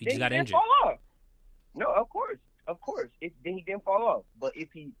off. He just got injured. Fall off. No, of course. Then he didn't fall off. But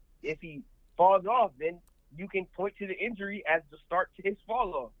if he falls off, then you can point to the injury as the start to his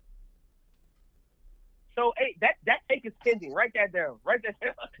fall off. So hey, that take is pending. Write that down.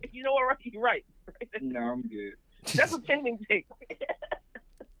 You know what? You're right. No, I'm good. That's a pending take.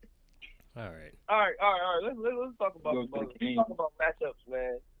 All right. Let's talk about matchups,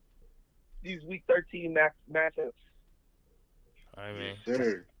 man. These week 13 matchups. All right, man. Yes,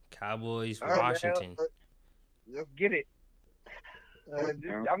 sir. Cowboys, All right, Washington. Man. Let's get it.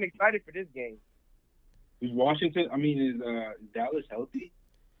 I'm excited for this game. Is Washington? I mean, is Dallas healthy?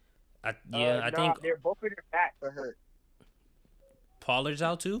 I think they're both of their backs are hurt. Pollard's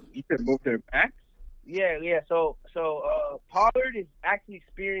out too. You said both their backs? Yeah. So Pollard is actually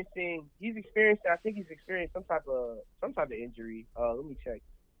experiencing. I think he's experienced some type of injury. Let me check.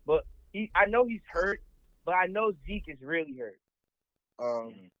 But I know he's hurt, but I know Zeke is really hurt.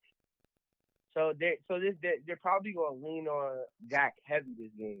 So they're probably gonna lean on Dak heavy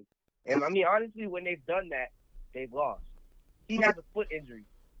this game. And I mean, honestly, when they've done that, they've lost. He has a foot injury,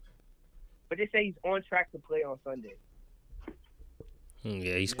 but they say he's on track to play on Sunday.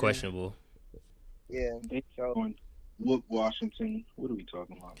 Yeah, he's questionable. Yeah. So, Washington. What are we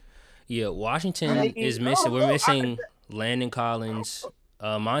talking about? Yeah, Washington I mean, is I missing. don't We're know. missing Landon Collins.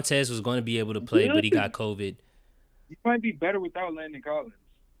 Montez was going to be able to play, but he got COVID. You might be better without Landon Collins.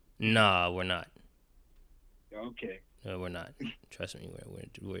 Nah, we're not. Okay. No, we're not. Trust me,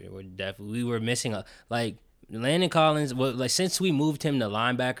 we're definitely. We were missing Landon Collins. Well, like since we moved him to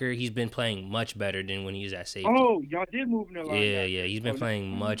linebacker, he's been playing much better than when he was at safety. Oh, y'all did move him to linebacker. Yeah, he's been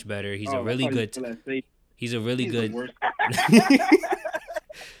playing much better. He's a I really thought he was good. still at safety. He's a really He's good. the worst.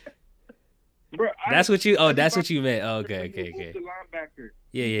 Bro, That's what you. Oh, that's what you meant. Oh, okay. The linebacker.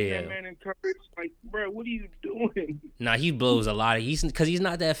 Yeah. That man in coverage, like, bro, what are you doing? Nah, he blows a lot. He's because he's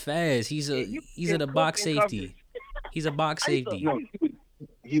not that fast. He's a box safety. He's a box safety. No,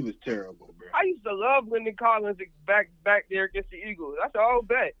 he was terrible, bro. I used to love Lyndon Collins back there against the Eagles. That's an old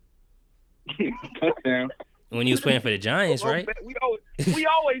bet. Touchdown. When he was playing for the Giants, right? We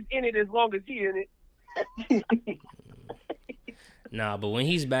always in it as long as he in it. Nah, but when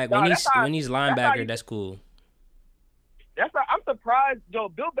he's back, Nah, when he's linebacker, that's cool. I'm surprised, Joe.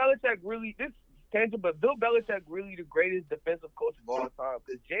 Bill Belichick really this tangent, but Bill Belichick really the greatest defensive coach of all time.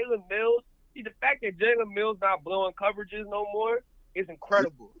 Because Jalen Mills, the fact that Jalen Mills not blowing coverages no more is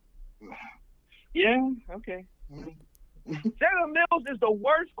incredible. Yeah. Okay. Jalen Mills is the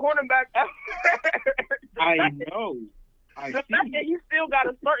worst cornerback ever. I know. The fact that he still got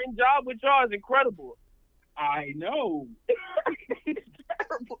a certain job with y'all is incredible. I know. He's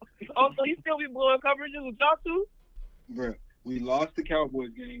terrible. Oh, so he still be blowing coverages with y'all too? Bro, we lost the Cowboys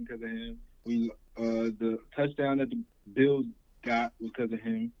game because of him. The touchdown that the Bills got was because of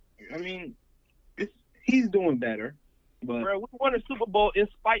him. I mean, he's doing better. But bro, we won a Super Bowl in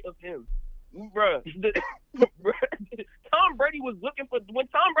spite of him. Bro, Tom Brady was looking for when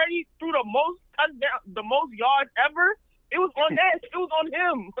Tom Brady threw the most touchdowns, the most yards ever. It was on that. It was on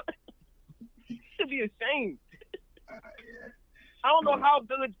him. He should be ashamed. I don't know how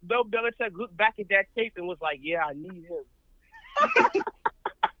Bill Belichick looked back at that tape and was like, "Yeah, I need him."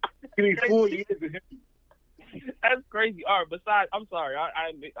 Give me 4 years of him. That's crazy. All right, besides, I'm sorry,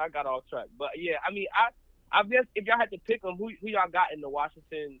 I got off track, but yeah, I mean, I guess if y'all had to pick them, who y'all got in the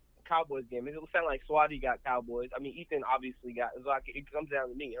Washington Cowboys game? It would sound like Swaty got Cowboys. I mean, Ethan obviously got. It's like it comes down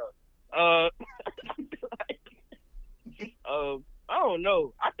to me, huh? I don't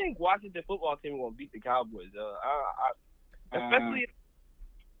know. I think Washington football team gonna beat the Cowboys. Especially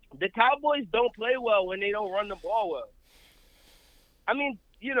the Cowboys don't play well when they don't run the ball well. I mean,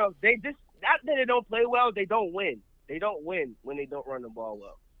 you know, they just not that they don't play well, they don't win. They don't win when they don't run the ball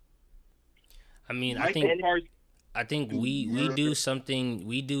well. I mean, I think we do something.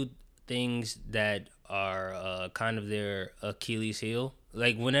 We do things that are kind of their Achilles heel.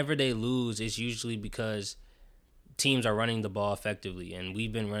 Like whenever they lose, it's usually because teams are running the ball effectively, and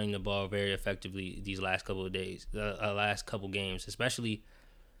we've been running the ball very effectively these last couple of days, last couple games, especially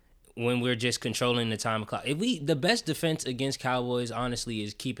when we're just controlling the time clock. The best defense against Cowboys, honestly,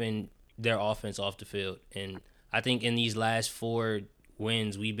 is keeping their offense off the field, and I think in these last 4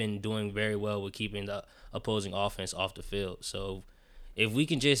 wins, we've been doing very well with keeping the opposing offense off the field. So if we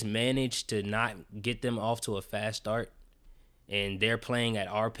can just manage to not get them off to a fast start, and they're playing at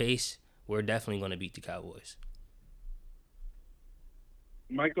our pace, we're definitely going to beat the Cowboys.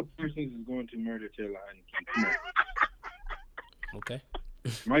 Michael Parsons is going to murder Taylor Heineke. Okay.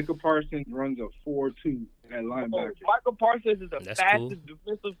 Michael Parsons runs a 4.2 at linebacker. Michael Parsons is the fastest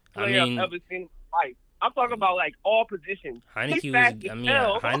defensive player I've ever seen in my life. I'm talking about like all positions. Heineke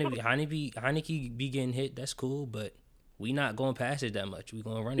be getting hit. That's cool, but we not going past it that much. We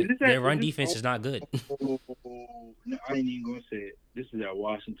gonna run it. Their run defense is not good. No, I ain't even gonna say it. This is at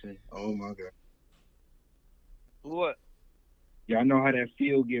Washington. Oh my god. What? Y'all know how that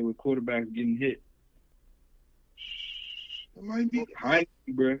field get with quarterbacks getting hit. It might be Heineke,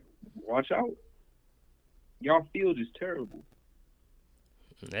 bro. Watch out. Y'all field is terrible.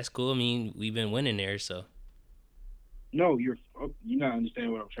 That's cool. I mean, we've been winning there, so. No, you're not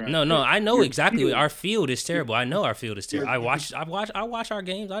understanding what I'm trying to say. No, I know exactly. Our field is terrible. I know our field is terrible. I watch our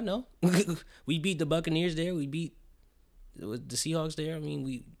games. I know. We beat the Buccaneers there. We beat the Seahawks there. I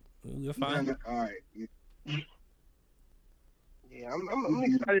mean, we're fine. All right. Yeah, I'm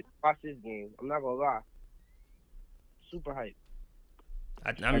excited to watch this game. I'm not gonna lie. Super hype.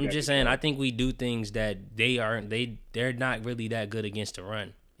 I'm just saying. I think we do things that they're not really that good against the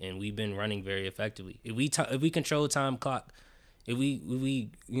run, and we've been running very effectively. If we control time clock, if we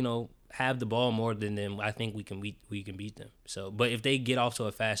have the ball more than them, I think we can beat them. So, but if they get off to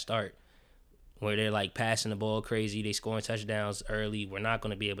a fast start, where they're like passing the ball crazy, they scoring touchdowns early, we're not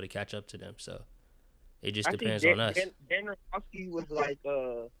going to be able to catch up to them. So, it just depends on us. Dan Orlovsky was like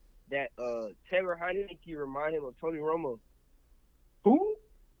that. Taylor Heineke remind him of Tony Romo. Who?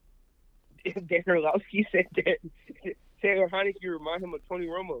 Dan Orlovsky said that Taylor Heineke remind him of Tony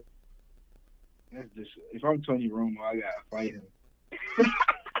Romo. That's just, if I'm Tony Romo, I gotta fight him.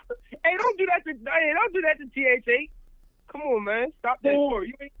 Hey, don't do that to TH8. Come on, man. Stop that. 4.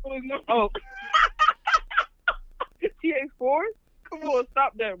 You ain't know his number. Oh. TH4? Come on,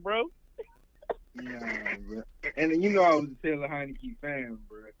 stop that, bro. Yeah, bro. And then, you know I was a Taylor Heineke fan,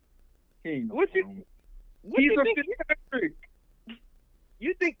 bro. He ain't no What you- Romo. What He's you a think? Fitzpatrick.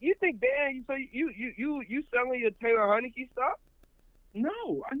 You think Dan? So you selling your Taylor Heineke stock?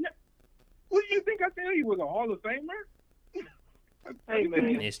 No, what do you think I said? He was a Hall of Famer? Hey,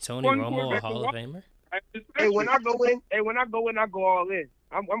 man. Is Tony One Romo a quarterback Hall to of Famer? Hey, when I go in, I go all in.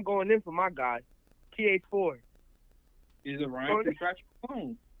 I'm going in for my guy, TH4. Is it Ryan Fitzpatrick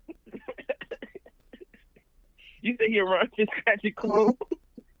clone? You think you're Ryan Fitzpatrick clone?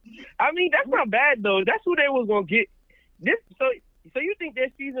 I mean, that's not bad though. That's who they was gonna get. So you think their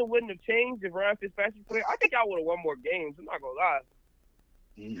season wouldn't have changed if Ryan Fitzpatrick played? I think I would have won more games. I'm not gonna lie.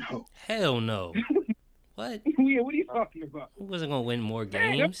 No. Hell no. What? Yeah, what are you talking about? Who wasn't gonna win more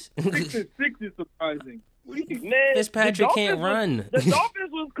games? 6-6 is surprising. What do you think? Man, Fitzpatrick the can't Dolphins run. The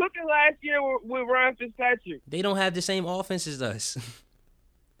Dolphins was cooking last year with Ryan Fitzpatrick. They don't have the same offense as us.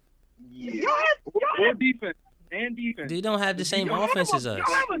 Yeah. Y'all Or defense. And defense. They don't have the same offense as us.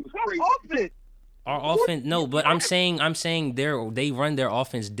 Y'all have a tough offense. Our offense, no, but I'm saying they run their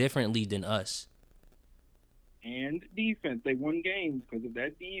offense differently than us. And defense. They won games because of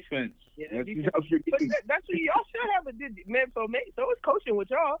that defense. Yeah, That's defense. what you're But getting. that's what y'all should have a man. So it's coaching with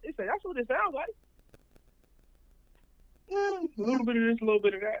y'all. That's what it sounds like. A little bit of this, a little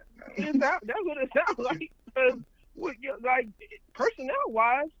bit of that. That's what it sounds like. Because like personnel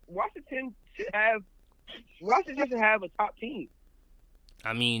wise, Washington should have a top team.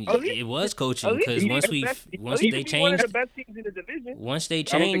 I mean, At least- it was coaching At least because be once the best- at once least they be one of changed the best teams in the division. once they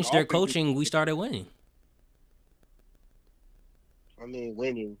don't think changed their offense is- coaching, we started winning. I mean,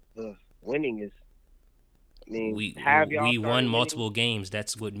 winning is. I mean, We have y'all we started won winning? multiple games.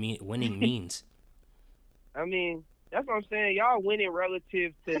 That's what winning means. I mean, that's what I'm saying. Y'all winning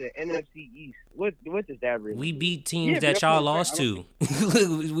relative to the NFC East. What does that really? We mean? beat teams Yeah, that but y'all that's lost what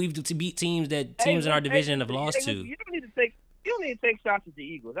to. We beat teams that teams in our division have lost listen, to. You don't need to take shots at the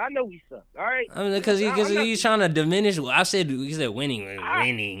Eagles. I know we suck. All right. I mean, because I'm not- he's trying to diminish. I said you said winning,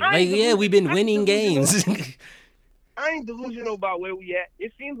 winning. I Like ain't yeah, we've been delusional. winning games. I ain't delusional about where we at.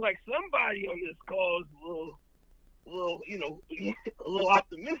 It seems like somebody on this call is a little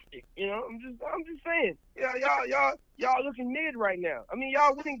optimistic. You know, I'm just saying. Y'all looking mid right now. I mean,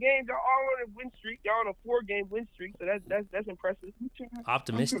 y'all winning games. Y'all all on a win streak. Y'all on a 4-game win streak. So that's impressive.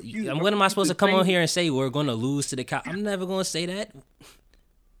 Optimistic. confused. What am I supposed to come on here and say we're going to lose to the Cow? I'm never going to say that.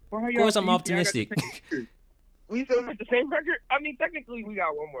 Of course I'm optimistic. We still got the same record. I mean, technically, we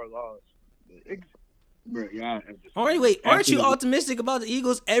got one more loss. Bro, y'all have just- Aren't you Absolutely. optimistic about the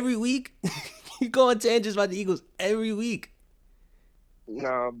Eagles every week? You go on tangents about the Eagles every week.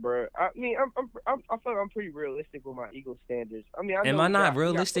 Nah, bro. I mean, I feel like I'm pretty realistic with my Eagles standards. I mean, Am know I we not got-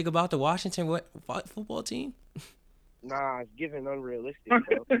 realistic about the Washington football team? Nah, it's giving unrealistic, bro.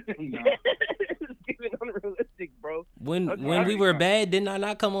 Nah. It's giving unrealistic, bro. When Okay, when we I- were bad, didn't I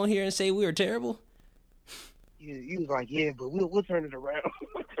not come on here and say we were terrible? You was like, yeah, but we'll turn it around.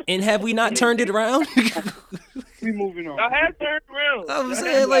 And have we not turned it around? We moving on. I have turned around. I'm I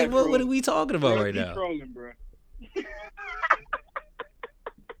saying, have- like, what are we talking about Bro, right keep now? trolling, bro.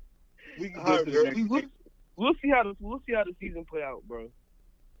 We can All go right, to bro. the next. We'll see how the season play out, bro.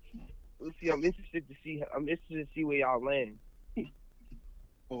 We'll see. I'm interested to see where y'all land.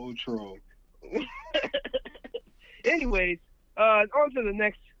 Old troll. Anyways, on to the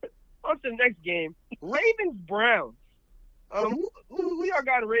next game. Ravens Browns. Who y'all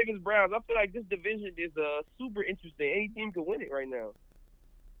got in Ravens Browns? I feel like this division is super interesting. Any team can win it right now.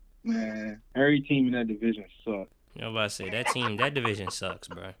 Man, every team in that division sucks. You know about to say that division sucks,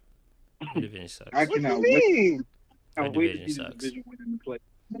 bro. That division sucks. I What cannot you wait. mean? I That wait to division see the sucks. division win in the play.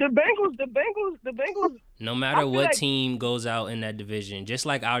 The Bengals. No I matter feel what like- team goes out in that division, just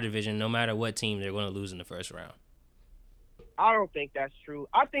like our division, no matter what team, they're going to lose in the first round. I don't think that's true.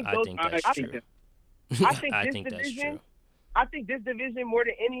 I think I those. think I that's think, true. I think I this think that's division. true. I think this division more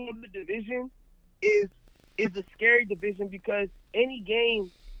than any other division is a scary division because any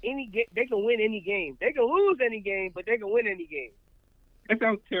game they can win any game. They can lose any game, but they can win any game. That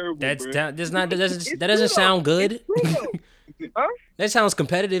sounds terrible, That's bro. that doesn't It's that doesn't true, sound though. good. It's true, though. That sounds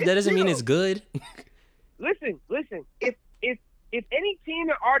competitive. That It's doesn't mean true. it's good. Listen. If any team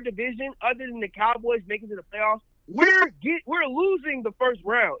in our division other than the Cowboys make it to the playoffs, we're losing the first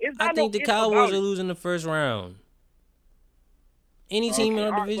round. It's I not think no the ifs about Cowboys are it. losing the first round. Any team in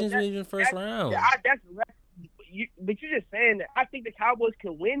our all right, division is but in the first round. But you're just saying that. I think the Cowboys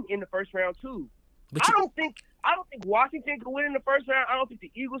can win in the first round too. But I don't think Washington can win in the first round. I don't think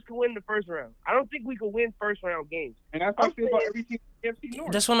the Eagles can win in the first round. I don't think we can win first round games. And that's how I feel about every team in the AFC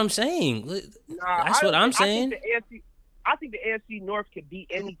North. that's what I'm saying. Nah, That's what I'm saying. I think the AFC North could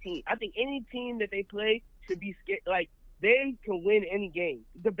beat any team. I think any team that they play should be scared. Like, they can win any game.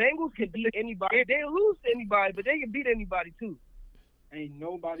 The Bengals can beat anybody. They lose to anybody, but they can beat anybody too. Ain't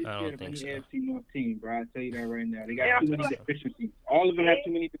nobody I scared don't of any think AFC North team, bro. I tell you that right now. They Yeah, got too many deficiencies. All of them have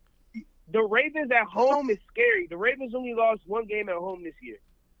too many. The Ravens at home is scary. The Ravens only lost one game at home this year.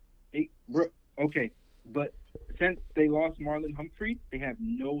 Okay, but since they lost Marlon Humphrey, they have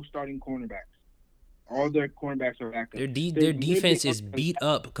no starting cornerbacks. All their cornerbacks are back up. Their defense is beat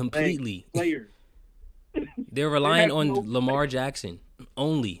up completely. Players. They're relying have on no Lamar Jackson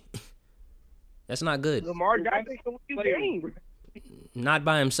only. That's not good. Lamar Jackson can win you games. Not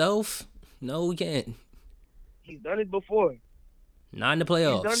by himself. No, we can't. He's done it before. Not in the He's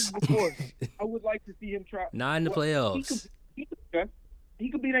done playoffs. it before. I would like to see him try. Not in the playoffs. He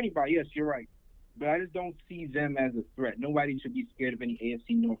could beat anybody. Yes, you're right. But I just don't see them as a threat. Nobody should be scared of any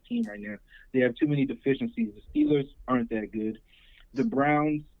AFC North team right now. They have too many deficiencies. The Steelers aren't that good. The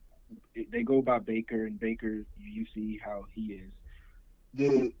Browns, they go by Baker, and Baker, you see how he is.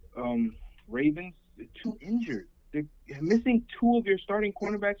 The Ravens, they're too injured. They're missing two of your starting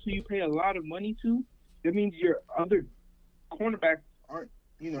cornerbacks who you pay a lot of money to. That means your other cornerbacks aren't,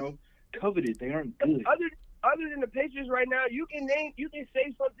 coveted. They aren't good. Other than the Patriots right now, you can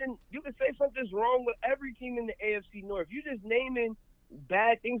say something's wrong with every team in the AFC North. You're just naming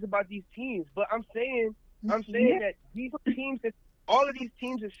bad things about these teams. But I'm saying that these teams, all of these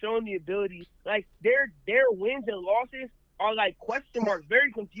teams have shown the ability, like their wins and losses are like question marks,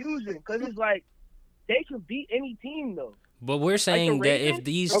 very confusing, because it's like they could beat any team though. But we're saying Ravens, that if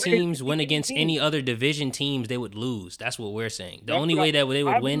these teams went against any other division teams, they would lose. That's what we're saying. The only way that they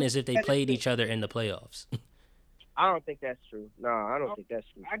would win is if they played each other in the playoffs. I don't think that's true. No, I don't think that's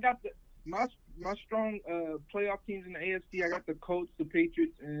true. I got my strong playoff teams in the AFC. I got the Colts, the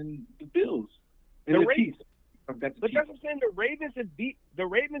Patriots, and the Bills. And the Chiefs. But that's what I'm saying. The Ravens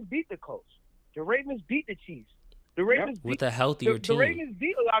beat the Colts. The Ravens beat the Chiefs. The Ravens with a healthier team. The Ravens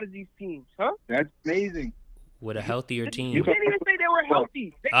beat a lot of these teams, huh? That's amazing. With a healthier team. You can't even say they were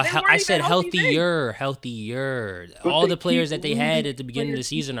healthy. I said healthier. All the players that they had at the beginning of the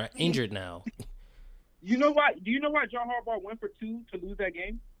season are injured now. You know why? Do you know why John Harbaugh went for 2 to lose that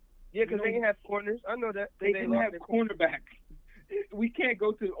game? Yeah, because they didn't have corners. I know that. They didn't have cornerback. We can't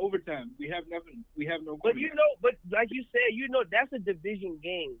go to overtime. We have nothing. We have no. But but like you said, that's a division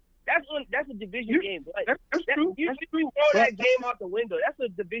game. That's a division game. Like, that's true. You throw that game out the window. That's a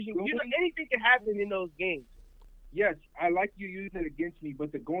division. Anything can happen in those games. Yes, I like you using it against me,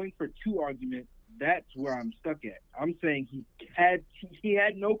 but the going for 2 argument, that's where I'm stuck at. I'm saying he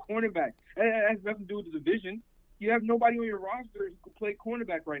had no cornerback. That has nothing to do with the division. You have nobody on your roster who can play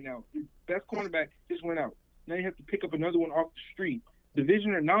cornerback right now. Your best cornerback just went out. Now you have to pick up another one off the street.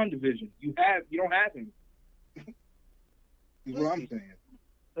 Division or non-division. You don't have him. Is what I'm saying.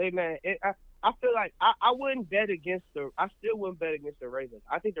 Hey man, I feel like I wouldn't bet against I still wouldn't bet against the Ravens.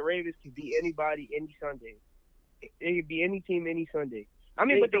 I think the Ravens can beat anybody any Sunday. It could be any team any Sunday. I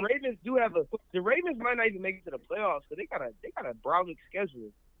mean, but the Ravens the Ravens might not even make it to the playoffs because they got a brownish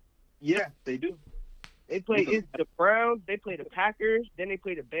schedule. Yeah, they do. They play the Browns, they play the Packers, then they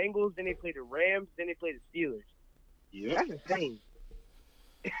play the Bengals, then they play the Rams, then they play the Steelers. Yeah, that's insane.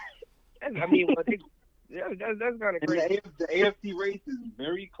 That's kind of crazy. The AFC race is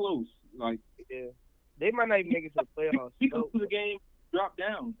very close. Like, yeah, they might not even make it to the playoffs. He goes to the game, drop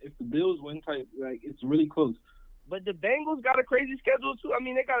down. If the Bills win, it's really close. But the Bengals got a crazy schedule, too. I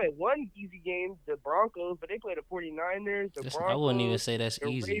mean, they got one easy game, the Broncos, but they play the 49ers, the Broncos. I wouldn't even say that's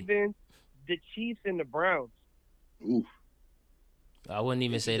easy. The Ravens, the Chiefs, and the Browns. Oof. I wouldn't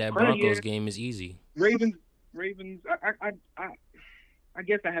even say that Broncos game is easy. Ravens. I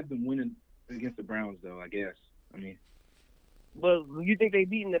guess I have them winning against the Browns, though, I guess. I mean. But you think they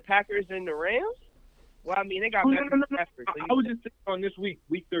beating the Packers and the Rams? Well, I mean, they got no. I was just thinking on this week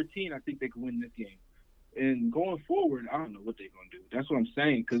 13, I think they could win this game. And going forward, I don't know what they're going to do. That's what I'm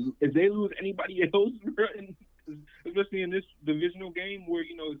saying. Because if they lose anybody else, especially in this divisional game where,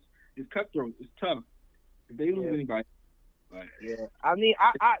 it's cutthroat, it's tough. If they lose anybody. Yeah. I mean,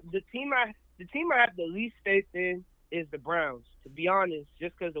 the team I have the least faith in is the Browns, to be honest,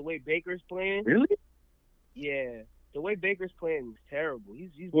 just because the way Baker's playing. Really? Yeah. The way Baker's playing is terrible.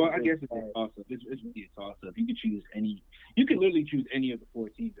 He's I guess it's a toss-up. It's really a toss-up. You could literally choose any of the 4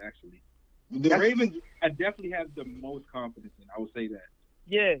 teams, actually. The Ravens, I definitely have the most confidence in. I would say that.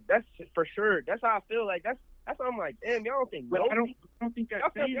 Yeah, that's for sure. That's how I feel. Like that's why I'm like, damn, y'all don't think But no I don't team, think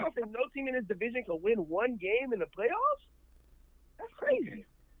that. y'all think no team in this division can win one game in the playoffs? That's crazy.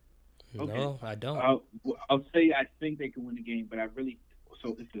 Okay. No, I don't. I'll say I think they can win the game, but I really.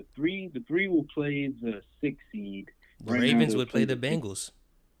 So it's the three. The three will play the 6 seed. The Right now, Ravens they'll would play the the six. Bengals.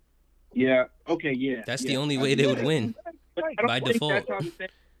 Yeah. Okay. Yeah. That's yeah. the only I way they do would that. win. But I don't by think default. That's how the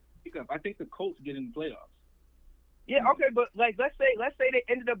pickup. I think the Colts get in the playoffs. Yeah, okay, but like let's say they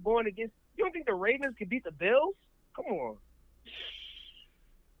ended up going against. You don't think the Ravens could beat the Bills? Come on,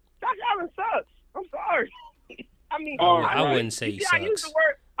 Josh Allen sucks. I'm sorry. I mean, I wouldn't say he see, I use the sucks.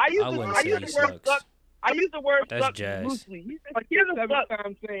 word. I use I the wouldn't I say use he the word sucks. suck. I use the word That's suck jazz. loosely. He Like, here's doesn't the suck.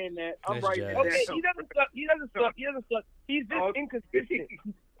 time saying that. I'm That's right jazz. there. Okay, he doesn't suck. He doesn't suck. He doesn't suck. He's just inconsistent.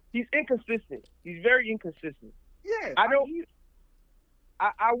 He's inconsistent. He's very inconsistent. Yeah. I don't.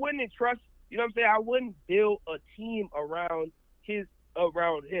 I wouldn't trust. You know what I'm saying? I wouldn't build a team around him.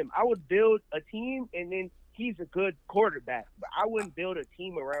 I would build a team, and then he's a good quarterback. But I wouldn't build a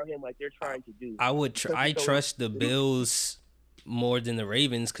team around him like they're trying to do. I trust the Bills more than the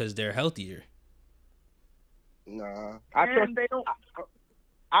Ravens because they're healthier. Nah, I trust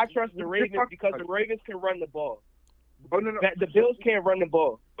the Ravens because the Ravens can run the ball. Oh no. The Bills can't run the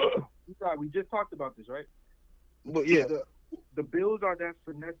ball. We just talked about this, right? But yeah, The Bills are that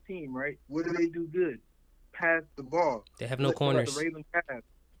finesse team, right? What do they do good? Pass the ball. They have no Let corners. The Ravens pass.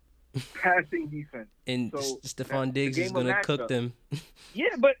 Passing defense. And So, Stephon Diggs the is game of gonna cook matchup. them.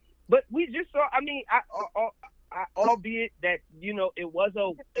 yeah, but we just saw. I mean, albeit that it was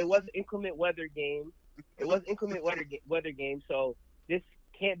an inclement weather game. It was an inclement weather game. So this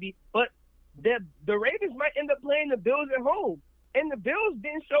can't be. But the Ravens might end up playing the Bills at home, and the Bills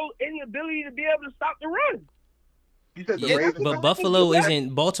didn't show any ability to be able to stop the run. You said the Yeah, Ravens. but Baltimore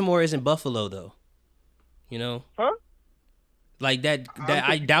isn't Buffalo though. You know? Huh? Like that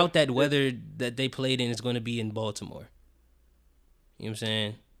I doubt that weather that they played in is going to be in Baltimore. You know what I'm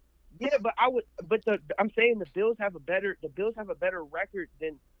saying? Yeah, but I'm saying the Bills have a better record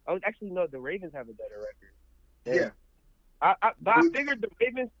than the Ravens have a better record. Yeah. But I figured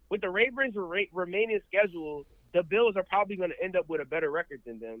with the Ravens remaining schedule, the Bills are probably going to end up with a better record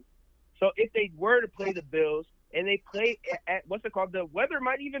than them. So if they were to play the Bills and they play at what's it called, the weather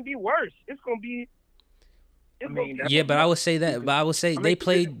might even be worse. It's going to be. Yeah, but I would say that. But I would say they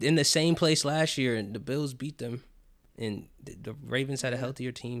played in the same place last year, and the Bills beat them, and the Ravens had a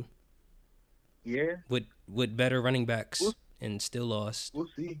healthier team. Yeah. With better running backs, and still lost. We'll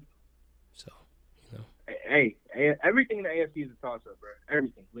see. So, Hey, everything in the AFC is a toss-up, bro.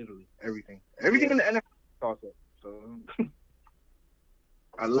 Everything, literally everything. Everything in the NFL is a toss-up. So,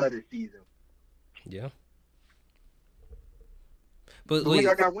 I love this season. Yeah. But who wait,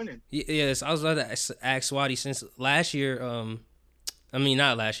 y'all got winning? Yes, I was about to ask Swaty since last year.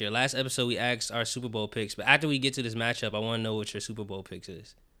 Not last year. Last episode we asked our Super Bowl picks, but after we get to this matchup, I want to know what your Super Bowl picks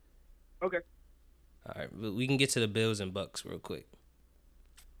is. Okay. All right, but we can get to the Bills and Bucks real quick.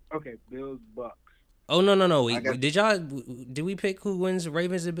 Okay, Bills, Bucks. Oh no! Did we pick who wins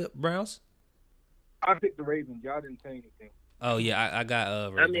Ravens and Browns? I picked the Ravens. Y'all didn't say anything. Oh yeah, I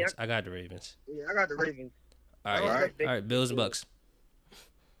got Ravens. I got the Ravens. Yeah, I got the Ravens. All right. Bills and Bucks.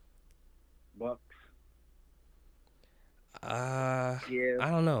 Bucks. Yeah. I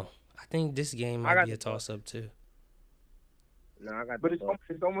don't know. I think this game might be a toss-up too. No, I got. But it's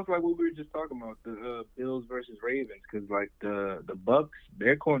almost like what we were just talking about, the Bills versus Ravens, because like the Bucks,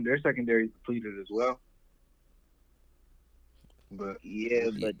 their secondary is depleted as well. But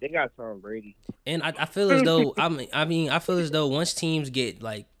but they got Tom Brady. And I feel as though I feel as though once teams get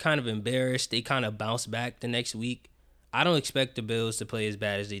like kind of embarrassed, they kind of bounce back the next week. I don't expect the Bills to play as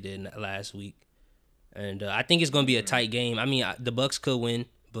bad as they did last week, and I think it's going to be a tight game. I mean, the Bucks could win,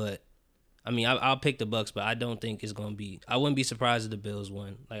 but I mean, I'll pick the Bucks, but I don't think it's going to be. I wouldn't be surprised if the Bills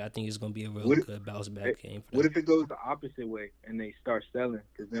won. Like I think it's going to be a real good bounce back game for them. What if it goes the opposite way and they start selling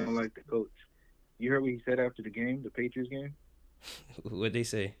because they don't like the coach? You heard what he said after the game, the Patriots game? What'd they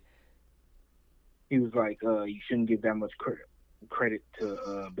say? He was like, you shouldn't give that much credit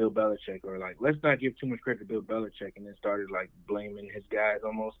to Bill Belichick, or like, let's not give too much credit to Bill Belichick, and then started like blaming his guys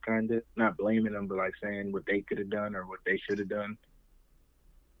almost, kind of. Not blaming them, but like saying what they could have done or what they should have done.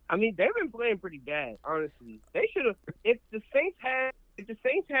 I mean, they've been playing pretty bad, honestly. They should have. If the Saints had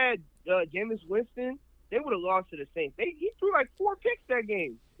Jameis Winston, they would have lost to the Saints. He threw like 4 picks that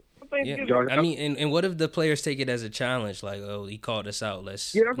game. Yeah, I mean, and what if the players take it as a challenge? Like, oh, he called us out.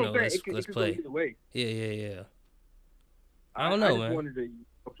 Let's that's what I'm saying. Let's it play. Could go either way. Yeah. I don't know, I just man. wanted to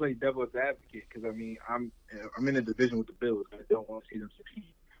play devil's advocate because I mean, I'm in a division with the Bills. I don't want to see them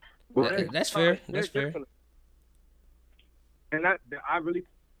succeed. That's fair. They're That's fair. gonna- And I really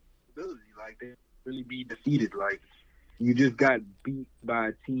like they really be defeated. Like you just got beat by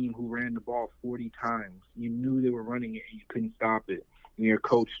a team who ran the ball 40 times. You knew they were running it and you couldn't stop it. And your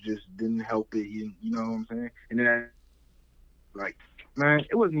coach just didn't help it. You know what I'm saying? And then like, man,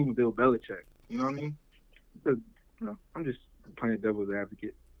 it wasn't even Bill Belichick. You know what I mean? Because, I'm just playing devil's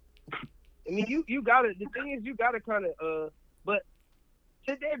advocate. I mean, you gotta. The thing is, you gotta kind of. But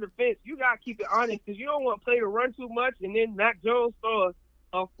to their defense, you gotta keep it honest because you don't want to play the run too much, and then Mac Jones throw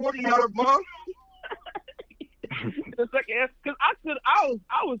a 40-yard bomb. The second half, because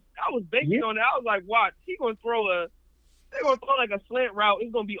I was banking on it. I was like, watch, they're gonna throw like a slant route.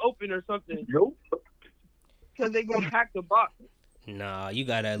 It's gonna be open or something. Nope. Because they're gonna pack the box. Nah, you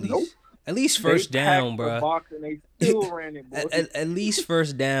got at Nope. least first They down, packed the bro. box and they still ran it, boy. At least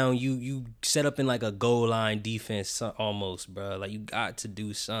first down, you set up in like a goal line defense almost, bro. Like you got to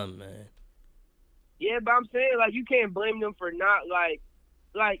do something, man. Yeah, but I'm saying like you can't blame them for not like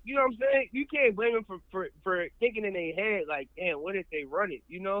you know what I'm saying. You can't blame them for thinking in their head like, damn, what if they run it?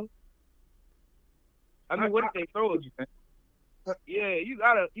 You know. I mean, what if they throw it? Yeah, you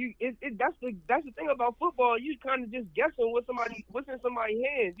gotta. That's the thing about football. You kind of just guessing what's in somebody's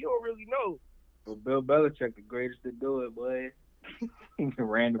hands. You don't really know. Well, Bill Belichick, the greatest to do it, boy.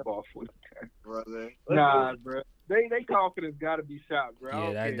 Ran the ball 40 times. Brother. Nah, bro. They confidence gotta be shot,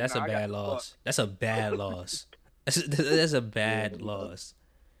 bro. Yeah, that's a bad loss. That's a bad loss. That's a bad loss.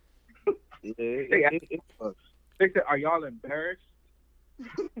 Yeah, They said, "Are y'all embarrassed?"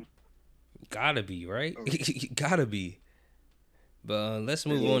 Gotta be, right? Gotta be. But let's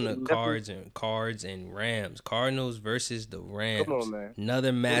move on to cards and Rams. Cardinals versus the Rams. Come on, man.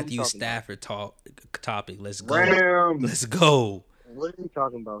 Another Matthew talking Stafford topic. Let's go. Rams. Let's go. What are we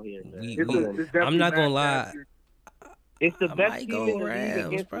talking about here, man? I'm not gonna lie. It's the I best might team go in the league Rams,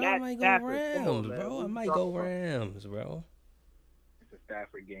 against bro. I Matt might go Stafford. Come on, Rams, man. bro. What I you might talking go about? Rams, bro. It's a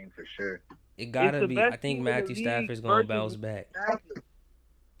Stafford game for sure. It gotta the be. best I think team in the Matthew league Stafford's gonna versus bounce back.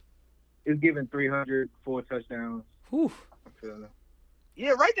 It's giving 300, 4 touchdowns. Whew. I'm feeling it. Yeah,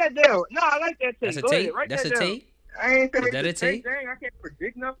 write that down. No, I like that tape. That's a Go ahead, tape. write That's a that down. tape. I ain't saying Is that it's a the same tape? thing. I can't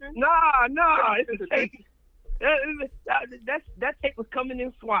predict nothing. Nah, it's a tape. That tape was coming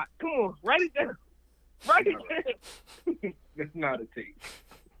in SWAT. Come on, write it down. Write it down. That's not a tape.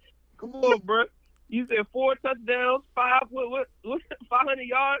 Come on, bro. You said 4 touchdowns, 500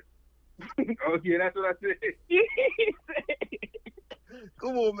 yards. Oh yeah, that's what I said.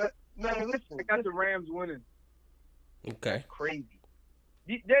 Come on, man. Man, listen. I got the Rams winning. Okay. Crazy.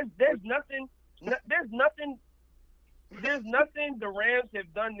 There's nothing the Rams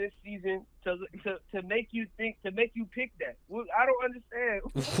have done this season to make you pick that. I don't understand.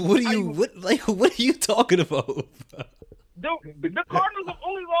 What are you talking about? The Cardinals have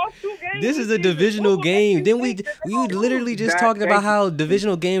only lost 2 games. This is a season. divisional What would make game. you Then we think that they're gonna literally lose? just That- talking about thank how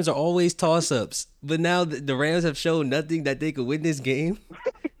divisional games are always toss ups. But now the Rams have shown nothing that they could win this game.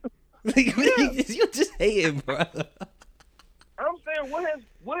 Like, you just hating, bro. I'm saying what has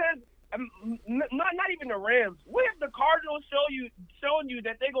not even the Rams. What have the Cardinals shown you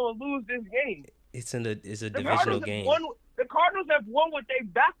that they're gonna lose this game? It's a The divisional Cardinals game. the Cardinals have won with their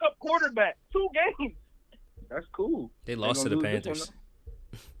backup quarterback 2 games. That's cool. They lost to the gonna lose this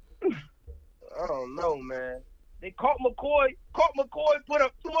Panthers. I don't know, man. They caught McCoy. Put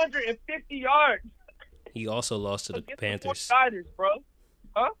up 250 yards He also lost to the against Panthers. the 49ers, bro.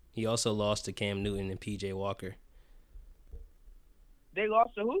 He also lost to Cam Newton and PJ Walker. They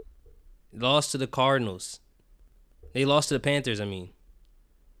lost to who? Lost to the Cardinals. They lost to the Panthers, I mean.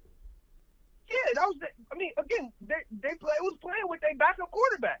 Yeah, that was. Again, they was playing with their backup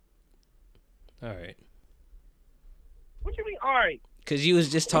quarterback. All right. What you mean? All right. Because you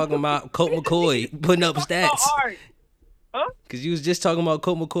was just talking about Colt McCoy putting up stats. All right. Because you was just talking about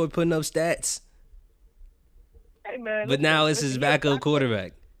Colt McCoy putting up stats. Hey man. But now it's his backup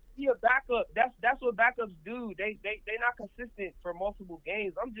quarterback. He a backup. That's what backups do. They not consistent for multiple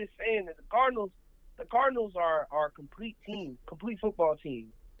games. I'm just saying that the Cardinals are a complete team, complete football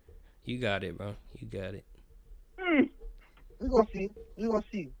team. You got it, bro. You got it. We're gonna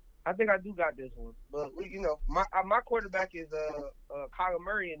see. I think I do got this one, but my quarterback is Kyler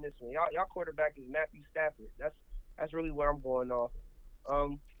Murray in this one. Y'all quarterback is Matthew Stafford. That's really what I'm going off.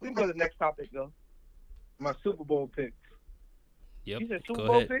 We can go to the next topic though. My Super Bowl picks. Yep. You said Super Go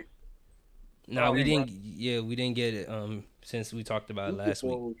Bowl ahead. picks? No, Oh, we man. didn't. Yeah, we didn't get it. Since we talked about it last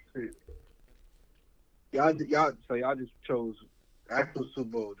week. Bowl picks. Y'all just chose actual Super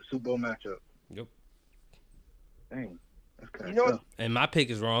Bowl, the Super Bowl matchup. Yep. Dang. That's kind You know what? And my pick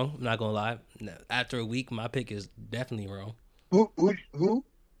is wrong. I'm not gonna lie. After a week, my pick is definitely wrong. Who?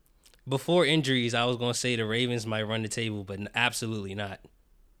 Before injuries, I was gonna say the Ravens might run the table, but absolutely not.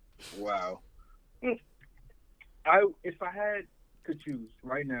 Wow. If I had to choose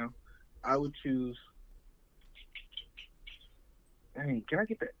right now, I would choose. Dang, can I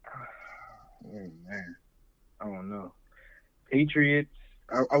get that? Oh man, I don't know. Patriots.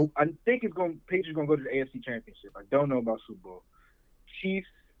 I think Patriots gonna go to the AFC Championship. I don't know about Super Bowl. Chiefs.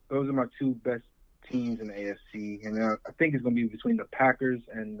 Those are my two best teams in the AFC, and I think it's gonna be between the Packers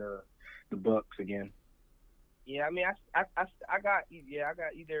and the Bucks again. Yeah, I mean, I got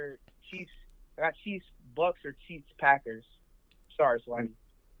either Chiefs, I got Chiefs, Bucks, or Chiefs, Packers. Sorry, Swaty.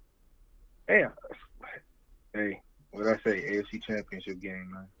 Hey, what I say? AFC Championship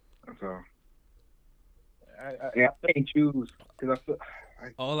game, man. That's all. I I can't choose because I feel.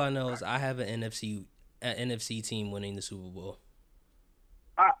 All I know is I have an NFC team winning the Super Bowl.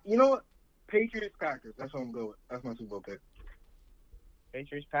 You know what? Patriots, Packers. That's what I'm going with. That's my Super Bowl pick.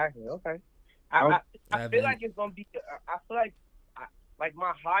 Patriots, Packers. Okay. I feel been- like it's gonna be. I feel like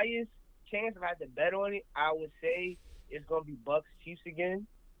my highest chance if I had to bet on it, I would say it's gonna be Bucks Chiefs again.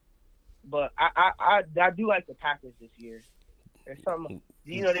 But I do like the Packers this year. There's some,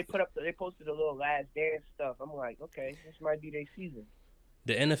 they posted a little last dance stuff. I'm like, okay, this might be their season.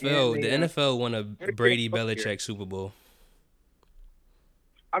 The NFL won a Brady Yeah. Belichick Super Bowl.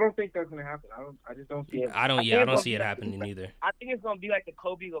 I don't think that's gonna happen. I just don't see it. I don't see it happening either. I think it's gonna be like the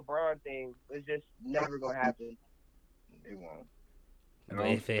Kobe LeBron thing. It's just never gonna happen. It won't. But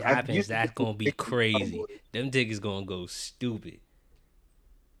if it happens, that's gonna be crazy. Them tickets gonna go stupid.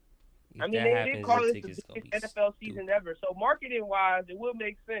 If I mean, that they happens, call them it tickets the gonna be biggest NFL stupid. season ever. So marketing wise, it will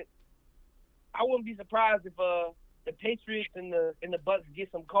make sense. I wouldn't be surprised if the Patriots and the Bucks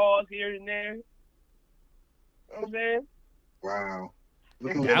get some calls here and there. You know what I'm saying? Wow.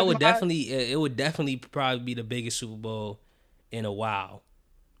 That would definitely probably be the biggest Super Bowl in a while.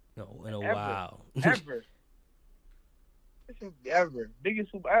 No, in a while. Ever. Ever.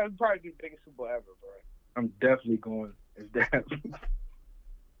 Biggest Super. That would probably be the biggest Super Bowl ever, bro. I'm definitely going. It's that.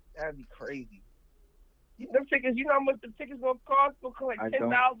 That'd be crazy. Them tickets, you know how much the tickets gonna cost? Gonna cost like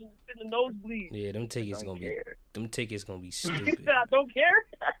 $10,000 in the nosebleed. Yeah, them tickets gonna be He stupid. said, I don't care.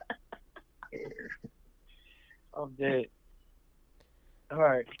 I'm dead. All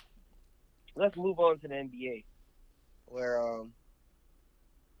right, let's move on to the NBA, where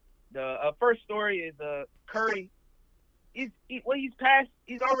the first story is Curry. He's already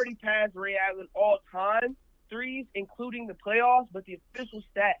passed Ray Allen all time threes, including the playoffs, but the official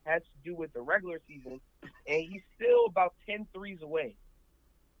stat has to do with the regular season, and he's still about 10 threes away.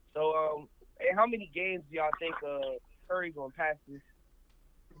 So, how many games do y'all think Curry gonna pass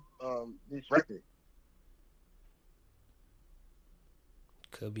this record?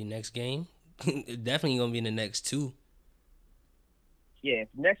 Could be next game. Definitely gonna be in the next two. Yeah,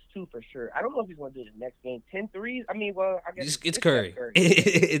 next two for sure. I don't know if he's gonna do the next game. 10 threes? I mean, well, I guess It's Curry. Curry.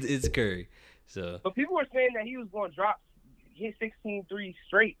 It's Curry. So, But people were saying that he was going to hit 16 threes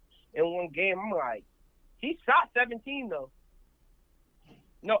straight in one game. I'm like, he shot 17 though.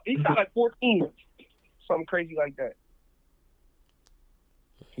 No, he shot like 14, something crazy like that.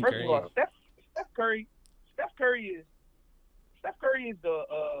 First of all, Steph Curry is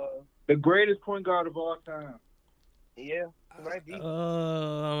the greatest point guard of all time. Yeah, it might be.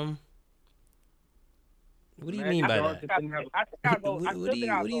 what do you mean by that?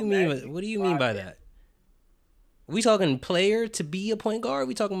 What do you mean by that? We talking player to be a point guard? Or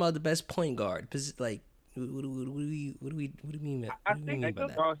we talking about the best point guard? Like, what do we mean? I What do you mean by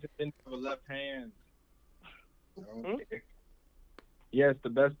that? Johnson didn't have a left hand. Yes, the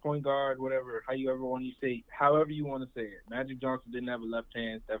best point guard, whatever, however you want to say it. Magic Johnson didn't have a left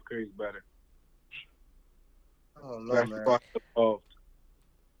hand. Steph Curry's better. Oh no, man.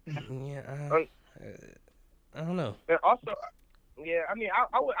 Yeah, I don't know. And also, yeah, I mean,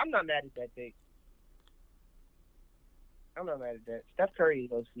 I'm not mad at that take. I'm not mad at that. Steph Curry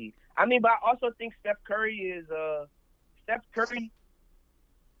is OC. I mean, but I also think Steph Curry is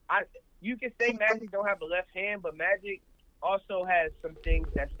you can say Magic don't have a left hand, but Magic also has some things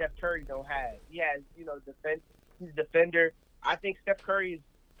that Steph Curry don't have. He has, defense. He's a defender. I think Steph Curry is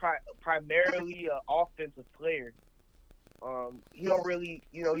primarily an offensive player. He don't really,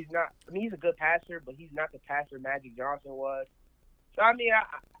 he's not. I mean, he's a good passer, but he's not the passer Magic Johnson was. So I mean,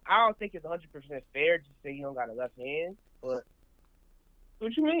 I don't think it's 100% fair to say he don't got a left hand. But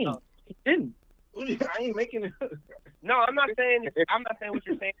what you mean? No. He didn't. I ain't making it. No, I'm not saying what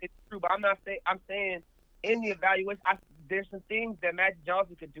you're saying is true, but I'm saying in the evaluation, there's some things that Magic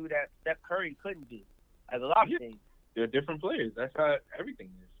Johnson could do that Steph Curry couldn't do. There's a lot of things. They're different players. That's how everything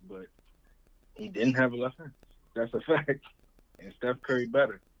is. But he didn't have a left hand. That's a fact. And Steph Curry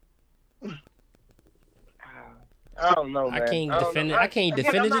better. I don't know, man. I can't defend it. I can't again,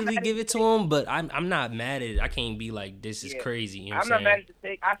 I'm not definitively mad give at it the to take. him, but I'm not mad at it. I can't be like, this is Yeah. crazy. You know what I'm I'm not mad saying? at the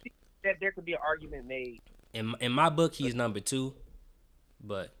take. I see that there could be an argument made. In my book, he's number 2,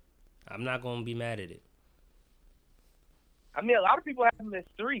 but I'm not gonna be mad at it. I mean, a lot of people have him as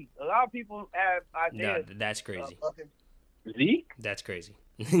 3. A lot of people have Nah, Isaiah. that's crazy. Zeke? That's crazy.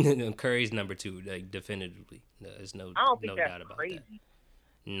 Curry's number 2, like definitively. No, there's no I don't think no that's doubt about crazy. that.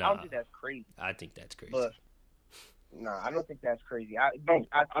 I Nah, don't think that's crazy. I think that's crazy. But no, I don't think that's crazy. I don't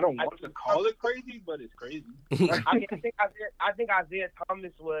want to call it crazy, but it's crazy. I mean, I think Isaiah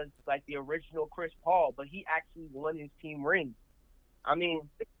Thomas was like the original Chris Paul, but he actually won his team ring. I mean,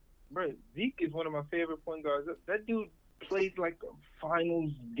 Bro, Zeke is one of my favorite point guards. That dude played like a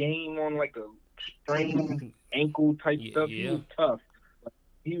finals game on like a strained ankle type stuff. He Yeah. was tough. Like,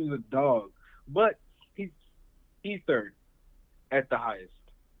 he was a dog. But he's third at the highest.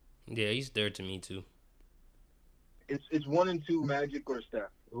 Yeah, he's third to me too. It's 1 and 2 Magic or Steph,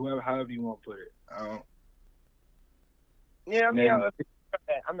 however you want to put it. yeah, I mean, Then-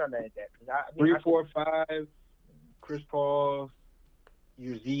 I'm not mad at that. 'Cause I mean, 3, I 4, 5, Chris Paul,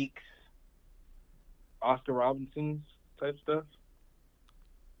 your Zeke's, Oscar Robinson's type stuff.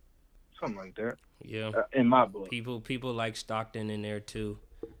 Something like that. Yeah. In my book. People like Stockton in there too.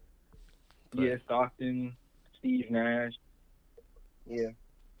 But Yeah, Stockton, Steve Nash. Yeah.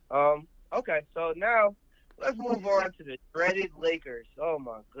 Okay, so now let's move on to the dreaded Lakers. Oh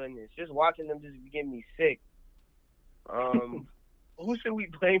my goodness, just watching them just get me sick. Who should we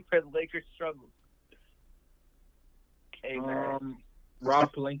blame for the Lakers' struggles? Hey man.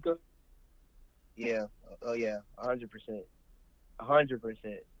 Rob Pelinka. Yeah. Oh yeah. 100%.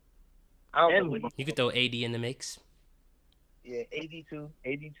 100%. I don't know. And What you could throw AD in the mix. yeah, 82.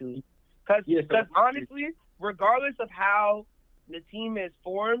 Because Yeah, so- honestly, regardless of how the team is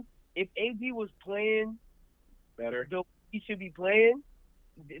formed, if AD was playing better. the way he should be playing,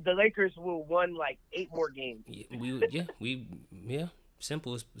 the Lakers will won like 8 more games. Yeah,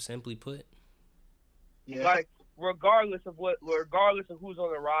 simply put. Yeah. Like regardless of who's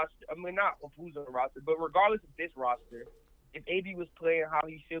on the roster. I mean, not of who's on the roster, but regardless of this roster, if AD was playing how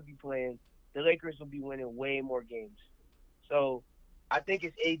he should be playing, the Lakers will be winning way more games. So I think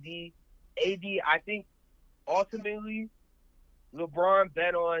it's AD. I think ultimately LeBron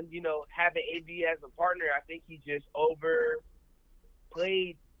bet on, having AD as a partner. I think he just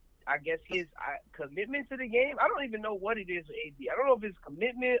overplayed, I guess, his commitment to the game. I don't even know what it is with AD. I don't know if it's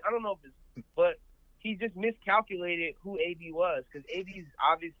commitment. I don't know if it's, but he just miscalculated who AD was, because AD is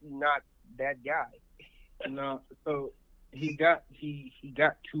obviously not that guy. No, so he got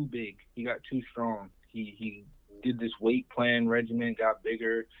too big. He got too strong. He did this weight plan regimen, got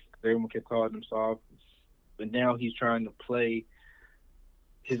bigger. Everyone kept calling him soft, but now he's trying to play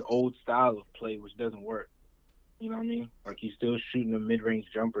his old style of play, which doesn't work. You know what I mean? Like, he's still shooting the mid-range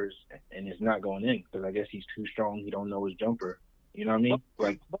jumpers, and it's not going in because I guess he's too strong. He don't know his jumper. You know what I mean?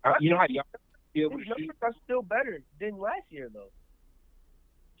 Like, you know how y'all be able His to shoot, numbers are still better than last year, though.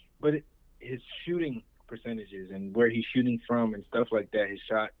 but his shooting percentages and where he's shooting from and stuff like that, his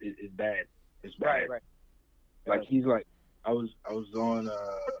shot is bad. It's bad. Right. Like, he's like, I was on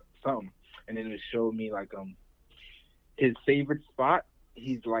something, and then it showed me like his favorite spot.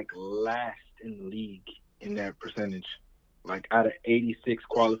 He's like last in the league in that percentage, like out of 86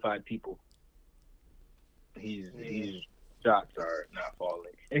 qualified people. His shots are not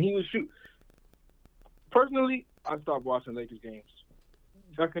falling, and he was shoot. Personally, I stopped watching Lakers games.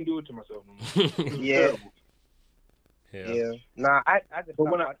 I couldn't do it to myself no more. It was Yeah. terrible. Yeah. Nah, I just But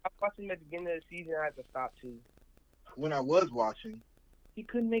stopped. when I was watching him at the beginning of the season. I had to stop too. When I was watching, he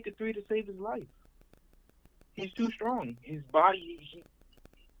couldn't make a 3 to save his life. He's too strong. His body,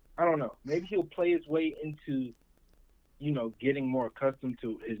 I don't know. Maybe he'll play his way into, getting more accustomed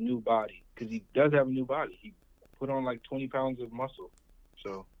to his new body, because he does have a new body. He put on like 20 pounds of muscle.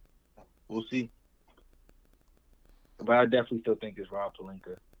 So we'll see. But I definitely still think it's Rob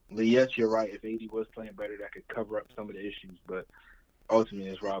Pelinka. But yes, you're right. If AD was playing better, that could cover up some of the issues. But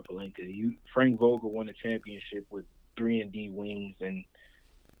ultimately, it's Rob Pelinka. Frank Vogel won a championship with 3-and-D wings and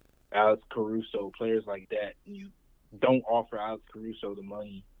Alex Caruso, players like that. You don't offer Alex Caruso the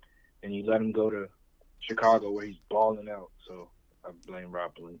money, and you let him go to Chicago where he's balling out. So I blame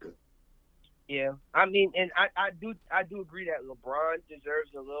Rob Pelinka. Yeah, I mean, and I do agree that LeBron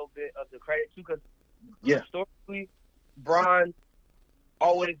deserves a little bit of the credit too, because historically, LeBron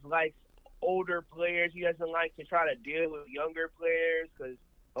always likes older players. He doesn't like to try to deal with younger players because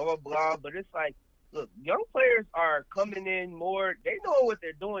blah blah blah. But it's like, look, young players are coming in more. They know what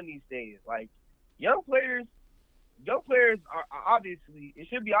they're doing these days. Like, young players, young players are obviously, it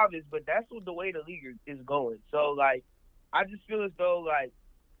should be obvious, but that's what the way the league is going. So like, I just feel as though like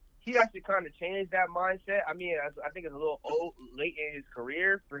he has to kind of change that mindset. I mean, I think it's a little late in his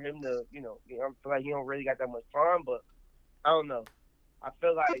career for him to, I feel like he don't really got that much time, but I don't know. I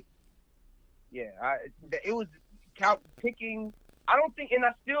feel like, it was picking. I don't think, and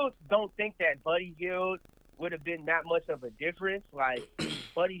I still don't think that Buddy Hield would have been that much of a difference. Like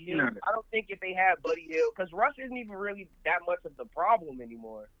Buddy Hield, I don't think if they had Buddy Hield, because Russ isn't even really that much of the problem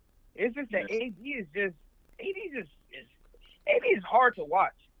anymore. It's just that AD is hard to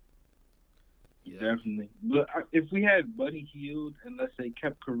watch. Yeah. Definitely. But if we had Buddy Hield and let's say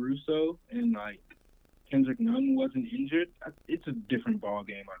kept Caruso and like Kendrick Nunn wasn't injured, it's a different ball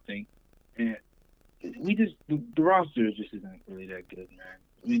game, I think. And the roster just isn't really that good, man.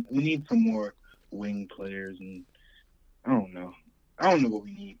 We need some more wing players, and I don't know what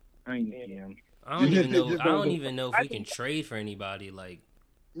we need. I ain't a GM. I don't even know if we can trade for anybody. Like,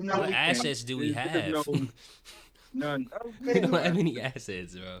 what assets do we have? None. We don't have any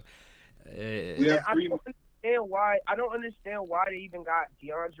assets, bro. I don't understand why they even got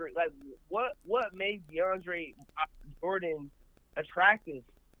DeAndre. Like, what made DeAndre Jordan attractive?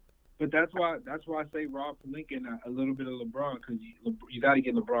 But that's why I say Rob Lincoln a little bit of LeBron, because you got to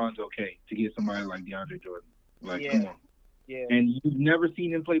get LeBron's okay to get somebody like DeAndre Jordan. Like, come on. Yeah. And you've never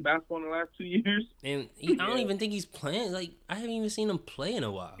seen him play basketball in the last 2 years. And I don't even think he's playing. Like, I haven't even seen him play in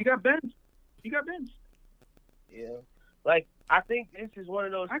a while. He got benched. Yeah. Like, I think this is one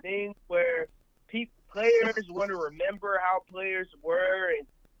of those things where players want to remember how players were, and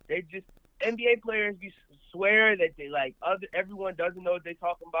they just NBA players swear that they everyone doesn't know what they're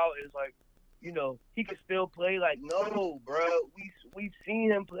talking about. It's like, he could still play. Like, no, bro, we've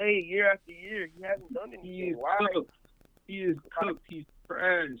seen him play year after year. He hasn't done anything. He is cooked. He's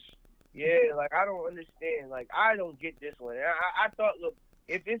trash. Yeah, like, I don't understand. Like, I don't get this one. I thought, look,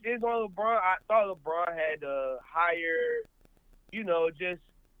 if this is on LeBron, I thought LeBron had a higher, just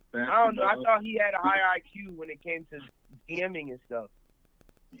basketball. I don't know. I thought he had a higher IQ when it came to DMing and stuff.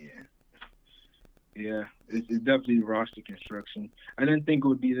 Yeah, it's definitely roster construction. I didn't think it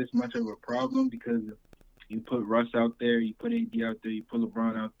would be this much of a problem because you put Russ out there, you put AD out there, you put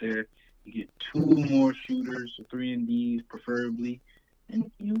LeBron out there, you get 2 more shooters, 3 and Ds preferably,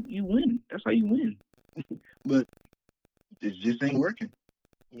 and you win. That's how you win. But it just ain't working.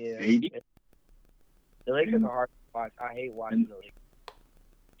 Yeah. AD. The Lakers are hard to watch. I hate watching the Lakers.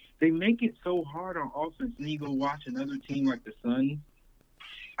 They make it so hard on offense, and you go watch another team like the Suns.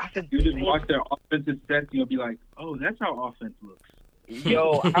 You just watch their offensive sets, and you'll be like, oh, that's how offense looks.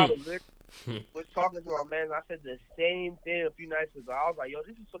 Yo, I was talking to my man, and I said the same thing a few nights ago. I was like, yo,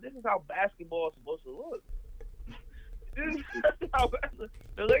 this is how basketball is supposed to look.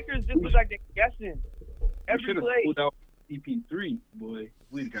 The Lakers just look like they're guessing every play. Pulled out CP3, boy.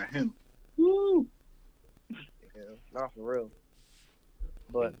 We'd got him. Woo! Yeah, not for real.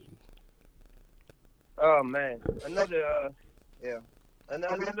 But, oh man, another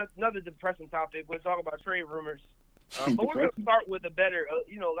depressing topic. We're talking about trade rumors, but we're gonna start with a better,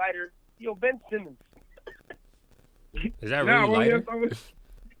 lighter. Ben Simmons. Is that really lighter?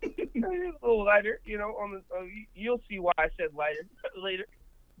 It's a little lighter, you'll see why I said lighter later.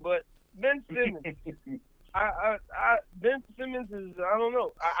 But Ben Simmons, Ben Simmons is, I don't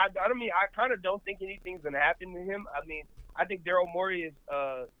know. I kind of don't think anything's gonna happen to him. I mean, I think Daryl Morey is.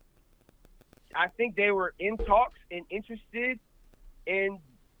 I think they were in talks and interested in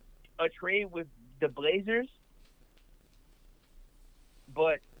a trade with the Blazers,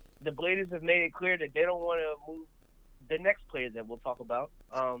 but the Blazers have made it clear that they don't want to move the next player that we'll talk about.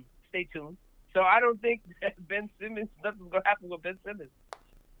 Stay tuned. So I don't think that nothing's going to happen with Ben Simmons.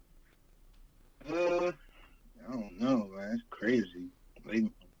 I don't know, man. It's crazy.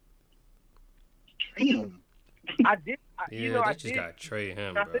 Trade him. I did. They just got to trade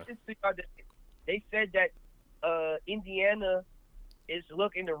him, bro. They said that Indiana is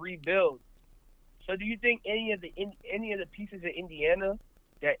looking to rebuild. So do you think any of the pieces of Indiana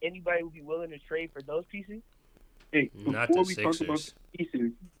that anybody would be willing to trade for those pieces? Hey, Not before the we talk about Sixers. the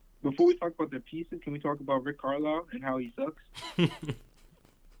pieces, before we talk about the pieces, can we talk about Rick Carlisle and how he sucks?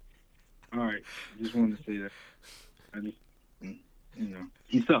 All right, just wanted to say that. I just,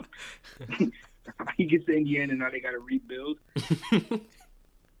 he sucks. He gets to Indiana, now they got to rebuild.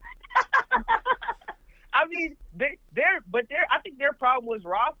 I mean, I think their problem was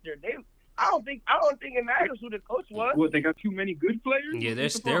roster. I don't think it matters who the coach was. What, they got too many good players? Yeah,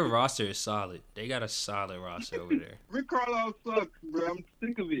 their roster is solid. They got a solid roster over there. Rick Carlisle sucks, bro. I'm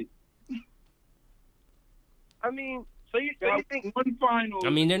sick of it. I mean, So you think? one final? I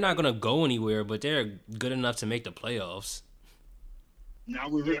mean, they're not gonna go anywhere, but they're good enough to make the playoffs. Now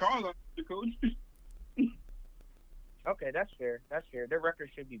with Rick Carlisle, the coach. Okay, that's fair. That's fair. Their record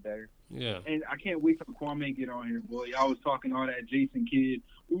should be better. Yeah. And I can't wait for Kwame get on here. Boy, y'all was talking all that Jason Kidd.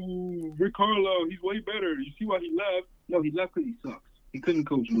 Ooh, Rick Carlisle, he's way better. You see why he left? No, he left because he sucks. He couldn't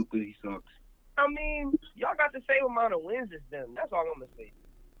coach Luka. He sucks. I mean, y'all got the same amount of wins as them. That's all I'm gonna say.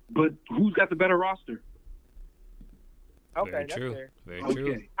 But who's got the better roster? Okay, Very that's true. fair. Very Okay.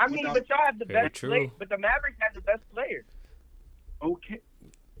 true. I mean, but y'all have the Very best true. players. But the Mavericks have the best players. Okay.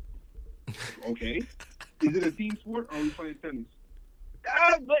 Okay. Is it a team sport or are we playing tennis?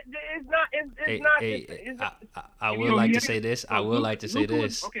 But it's not. It's not. It's not. I You would know, like he to had- say this. I so would Luka- like to say Luka was-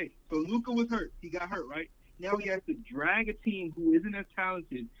 this. Okay, so Luka was hurt. He got hurt, right? Now he has to drag a team who isn't as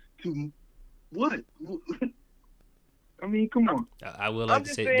talented to what? I mean, come on. I would I'm like to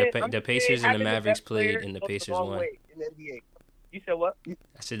just say saying- the I'm just Pacers saying and the having Mavericks best player played and the goes a Pacers long won. way in the NBA. You said what? I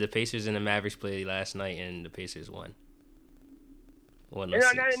said the Pacers and the Mavericks played last night and the Pacers won. And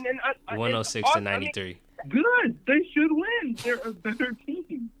 106. I- 106 I to mean, 93. Good. They should win. They're a better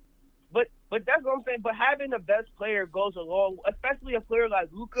team. But that's what I'm saying. But having the best player goes a long, especially a player like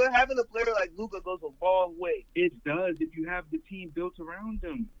Luka. Having a player like Luka goes a long way. It does if you have the team built around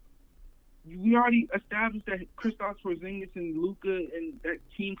them. We already established that Kristaps Porzingis and Luka and that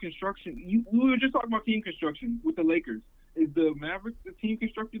team construction. We were just talking about team construction with the Lakers. Is the Mavericks the team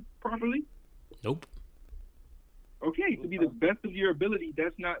constructed properly? Nope. Okay, to be the best of your ability,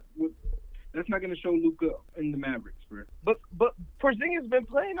 that's not going to show Luka in the Mavericks, bro. But Porzingis been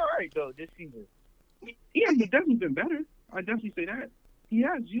playing all right though this season. Yeah, he's definitely been better. I definitely say that. He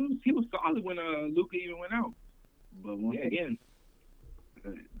has. He was solid when Luka even went out. But once again,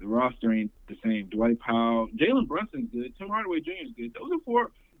 the roster ain't the same. Dwight Powell, Jalen Brunson's good. Tim Hardaway Jr. is good. Those are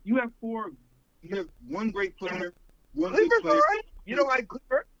four. You have four. You have one great player. One good Cleaver's all player. right. You don't like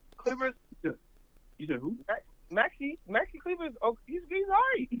Cleaver? Cleaver's You said who? Maxi Cleaver's. Oh, he's all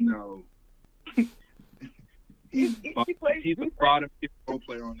right. No. He plays. He's a bottom role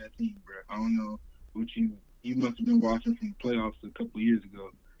player on that team, bro. I don't know what you must have been watching from the playoffs a couple years ago.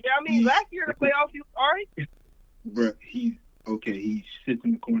 Yeah, I mean last year in the playoffs he was all right. Bro, he's okay. He sits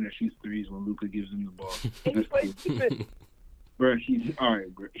in the corner and shoots threes when Luka gives him the ball. And he That's plays cool. defense. Bro, he's all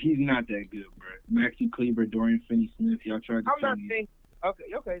right, bro. He's not that good, bro. Maxi Kleber, Dorian Finney-Smith, y'all tried to I'm tell not me saying. Okay,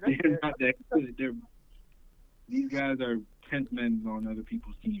 that's they're fair. not that good. These guys are 10th men on other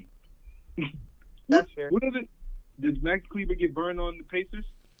people's team. That's fair. What is it? Did Maxi Kleber get burned on the Pacers?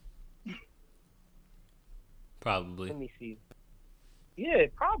 Probably. Let me see. Yeah,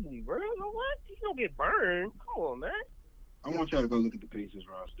 probably, bro. You know what? He don't get burned. Come on, man. I want y'all to go look at the Pacers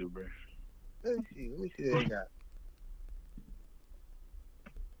roster, bro. Let me see what they got.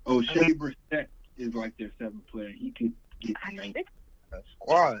 Oh, Shea Brissett is like their 7th player. He could get I 19. think a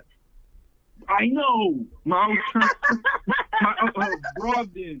squad. I know. Miles Turner.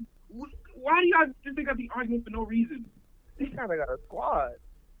 Brogdon. Why do y'all just think of the argument for no reason? They kind of got a squad.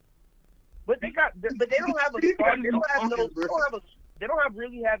 But they don't have a squad. They don't have no. They don't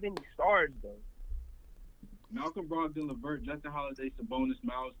really have any stars though. Malcolm Brogdon, LeVert, Justin Holiday, Sabonis,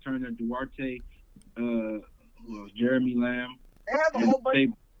 Miles Turner, Duarte, who else? Jeremy Lamb. They have a whole bunch.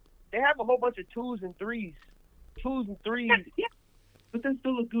 They have a whole bunch of twos and threes. Yeah. But that's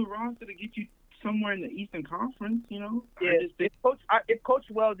still a good roster to get you somewhere in the Eastern Conference, you know? Yeah. If coached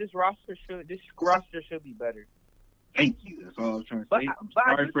well, this roster should be better. Thank you. That's all I was trying to But say.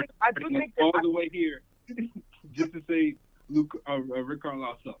 I do think all that the way here just to say Rick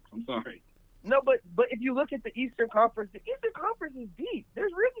Carlisle sucks. I'm sorry. no, but if you look at the Eastern Conference is deep.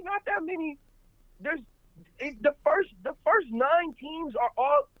 There's really not that many. The first 9 teams are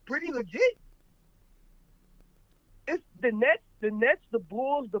all pretty legit. It's the Nets, the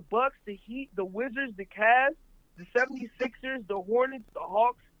Bulls, the Bucks, the Heat, the Wizards, the Cavs, the 76ers, the Hornets, the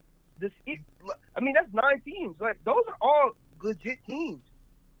Hawks. I mean, that's 9 teams. Like those are all legit teams.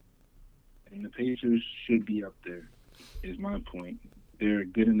 And the Pacers should be up there, is my point. They're a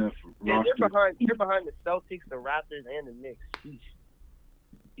good enough Yeah, roster. they're behind the Celtics, the Raptors, and the Knicks. Sheesh.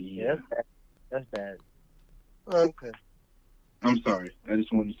 Yeah. That's bad. Okay. I'm sorry. I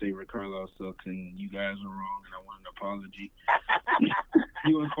just wanted to say Rick Carlisle sucks and you guys are wrong and I want an apology.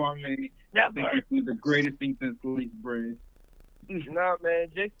 You and Kwame think it's the greatest thing since sliced bread. Nah, man.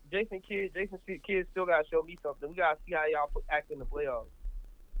 Jason Kidd still got to show me something. We got to see how y'all act in the playoffs.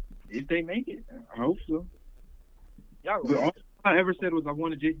 If they make it, I hope so. Y'all But gonna all I ever said was I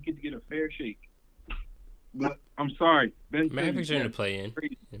wanted Jason Kidd to get a fair shake. But I'm sorry. Ben Mavericks are in the Simmons, play-in.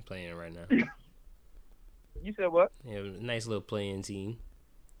 crazy. They're playing right now. You said what? They have a nice little play-in team.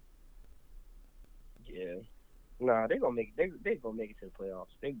 Yeah. Nah, they gonna make it. They gonna make it to the playoffs.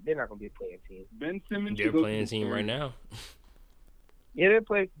 They're not gonna be a playing team. Ben Simmons. They're should go to playing the team right Spurs. now. Yeah,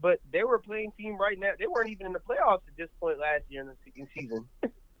 but they were playing team right now. They weren't even in the playoffs at this point last year in the season.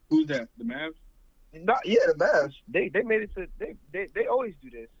 Who's that? The Mavs? The Mavs. They made it to. They always do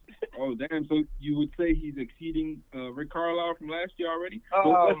this. Oh, damn. So you would say he's exceeding Rick Carlisle from last year already?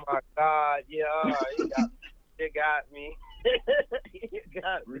 Oh my God! Yeah, it got me. It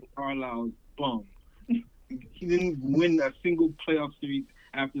got me. Rick Carlisle's bum. He didn't win a single playoff series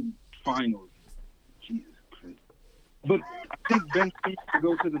after the finals. Jesus Christ. But I think Ben Simmons should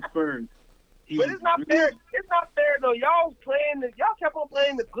go to the Spurs. But it's not fair. It's not fair though. Y'all kept on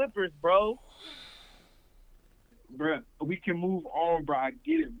playing the Clippers, bro. Bruh, we can move on, bro. I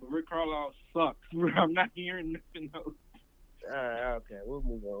get it, but Rick Carlisle sucks. Bro, I'm not hearing nothing else. Okay, we'll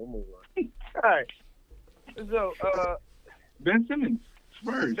move on. All right. So, Ben Simmons,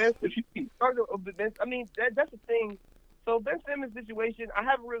 Spurs. Ben- What you think? I mean, that's the thing. So Ben Simmons' situation, I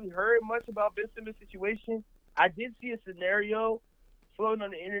haven't really heard much about Ben Simmons' situation. I did see a scenario floating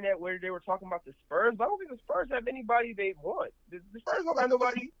on the internet where they were talking about the Spurs, but I don't think the Spurs have anybody they want. The Spurs don't got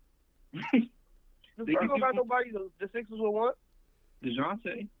nobody. The Spurs don't got nobody the Sixers will want.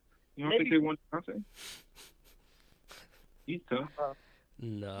 DeJounte? You don't Maybe. think they want DeJounte? He's tough.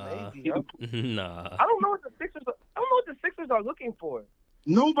 Nah. Maybe, huh? Nah. I don't know what the Sixers are looking for.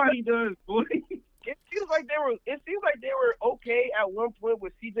 Nobody does, boy. It seems like they were okay at one point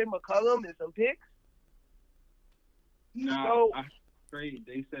with CJ McCollum and some picks. Nah, So-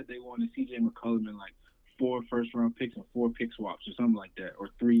 they said they wanted CJ McCollum and like 4 first-round picks and 4 pick swaps or something like that, or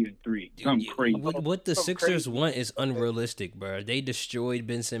 3 and 3. Something crazy. What the Something Sixers crazy. want is unrealistic, bro. They destroyed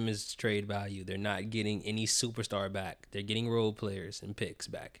Ben Simmons' trade value. They're not getting any superstar back. They're getting role players and picks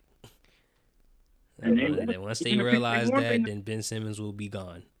back. And Once they even if they realize want, that, they- then Ben Simmons will be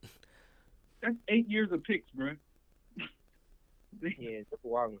gone. That's 8 years of picks, bro. Yeah, it's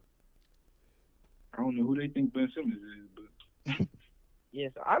wild. I don't know who they think Ben Simmons is, but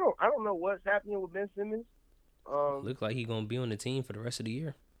Yes, I don't know what's happening with Ben Simmons. Look like he's gonna be on the team for the rest of the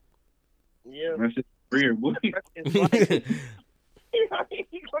year. Yeah, that's his career, boy. it's like,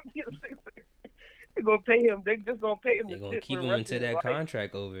 he's gonna be a Sixer. They're gonna pay him. They just gonna pay him. They're to gonna sit keep for him the rest until of his that life.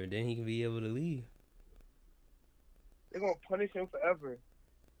 contract over. Then he can be able to leave. They're gonna punish him forever.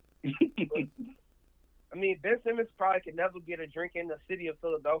 I mean, Ben Simmons probably could never get a drink in the city of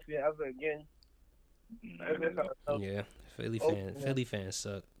Philadelphia ever again. Yeah, Philly Oh, fans. yeah. Philly fans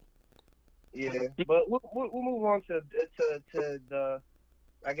suck. Yeah, but we'll move on to the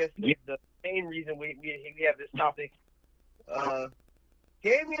I guess the main reason we have this topic.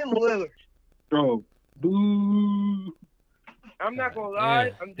 Damian Lillard. Bro, boo. I'm not gonna lie.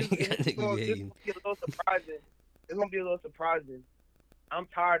 Yeah. I'm just That it's nigga gonna be a gave- little surprising. It's gonna be a little surprising. I'm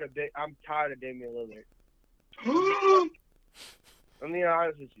tired of Damian Lillard. I'm being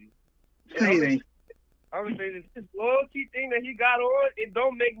honest with you. Say it ain't. I'm gonna say this loyalty thing that he got on, it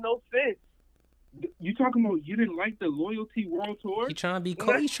don't make no sense. You talking about you didn't like the Loyalty World Tour? He trying to be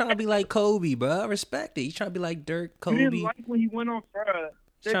he's trying to be like Kobe, bro. I respect it. He's trying to be like Dirk, You didn't Kobe. like when he went off Bruh.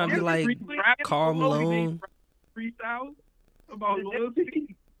 He's trying to be like Karl Malone. freestyles about The loyalty?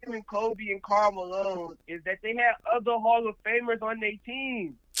 difference between Kobe and Karl Malone is that they had other Hall of Famers on their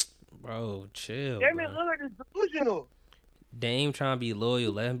team. Bro, chill, Damian bro. Lillard is delusional. Dame trying to be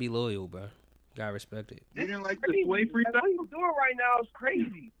loyal. Let him be loyal, bro. Gotta respect it. You didn't like the Crazy. Sway Like, freestyle? what he's doing right now is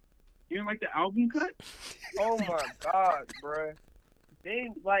crazy. You didn't like the album cut? Oh my God, bruh.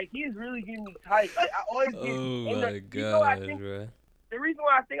 Dame, like, he's really getting me tight. Like, I always get. Oh and my you know, I god, think bro. the reason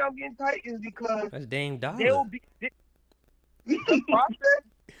why I think I'm getting tight is because That's Dame there Dollar. will be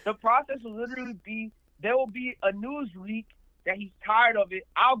the process will literally be there will be a news leak that he's tired of it.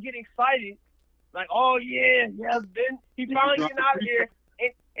 I'll get excited, like, oh yeah, Ben, he finally getting out of here,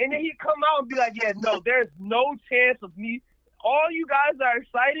 and then he come out and be like, yeah, no, there's no chance of me. All you guys are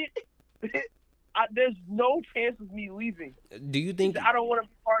excited. There's no chance of me leaving. Do you think? I don't want to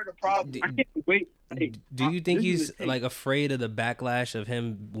be part of the problem. Do, I can't wait. Hey, do you think this is he's the thing. like afraid of the backlash of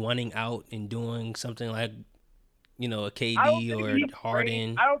him wanting out and doing something like, a I don't KD think or he's Harden?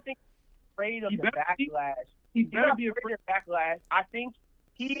 afraid. I don't think he's afraid of He the better be. backlash. He He's better not be afraid afraid. of backlash. I think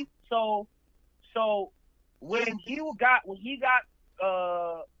so when he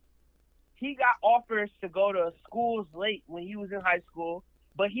got offers to go to schools late when he was in high school,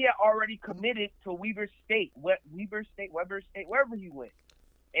 but he had already committed to Weber State, wherever he went.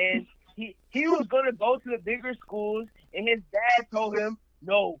 And he was gonna go to the bigger schools, and his dad told him,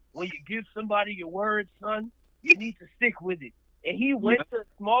 no, when you give somebody your word, son, you need to stick with it. And he went to a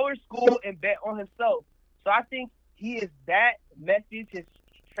smaller school and bet on himself. So I think that message is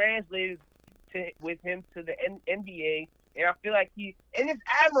translated with him to the NBA, and I feel like it's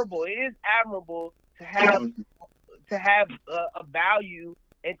admirable. It is admirable to have a value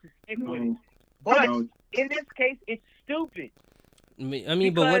and to stick with it. But in this case, it's stupid. I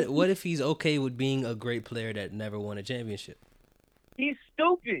mean, but what if he's okay with being a great player that never won a championship? He's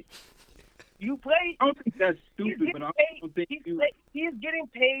stupid. You play. I don't think that's stupid, but I don't think he's getting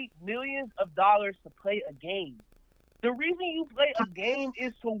paid millions of dollars to play a game. The reason you play a game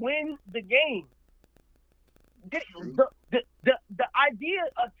is to win the game. The idea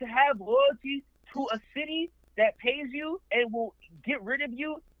of to have loyalty to a city that pays you and will get rid of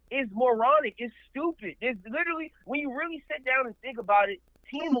you is moronic. It's stupid. It's literally, when you really sit down and think about it,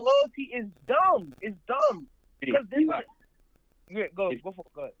 team loyalty is dumb. It's dumb. Because go ahead.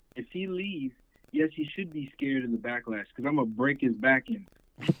 If he leaves, yes, he should be scared of the backlash because I'm gonna break his back in.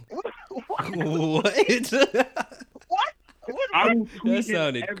 What? I will tweet That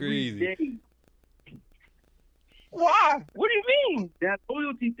sounded every crazy. day. Why? What do you mean? That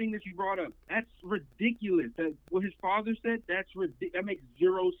loyalty thing that you brought up, that's ridiculous. That what his father said, that makes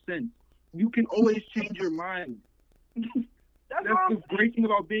 0 sense. You can always change your mind. That's the great thing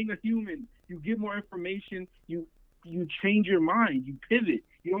about being a human. You get more information. You change your mind. You pivot.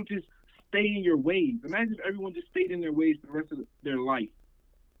 You don't just stay in your ways. Imagine if everyone just stayed in their ways the rest of their life.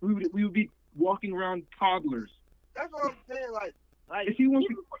 We would be walking around toddlers. That's what I'm saying. Like if he wants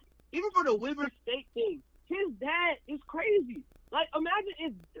even for the Weber State thing, his dad is crazy. Like, imagine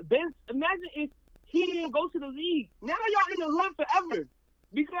if he didn't go to the league. Now y'all in the hood forever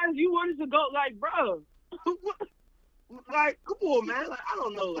because you wanted to go. Like, bro, like, come on, man. Like,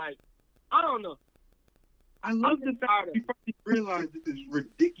 I don't know. I love the fact that you probably realize this is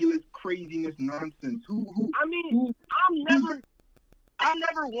ridiculous craziness nonsense. I'm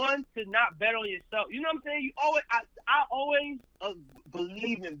never one to not bet on yourself. You know what I'm saying? I always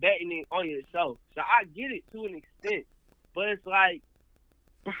believe in betting on yourself. So I get it to an extent, but it's like.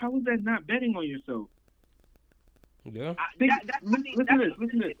 But how is that not betting on yourself? Yeah. Listen to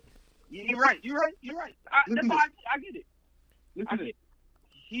this. You're right. That's how I get it. Listen to this.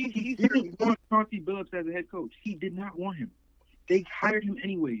 He didn't want Chauncey Billups as a head coach. He did not want him. They hired him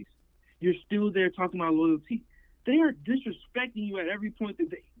anyways. You're still there talking about loyalty. They are disrespecting you at every point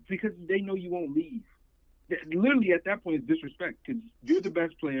because they know you won't leave. Literally, at that point, it's disrespect because you're the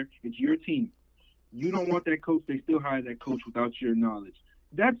best player. It's your team. You don't want that coach. They still hire that coach without your knowledge.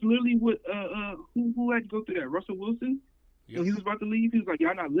 That's literally what who had to go through that. Russell Wilson. Yep. When he was about to leave, he was like,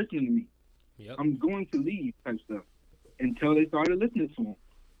 "Y'all not listening to me. Yep. I'm going to leave," type stuff. Until they started listening to him,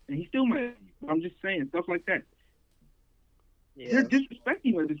 and he still might. I'm just saying stuff like that. Yeah. They're disrespecting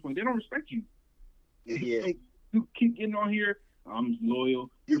you at this point. They don't respect you. Yeah. You keep getting on here. I'm loyal.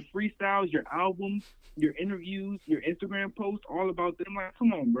 Your freestyles, your albums, your interviews, your Instagram posts, all about them. Like,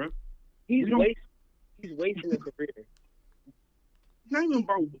 come on, bro. He's wasting a career. It's not even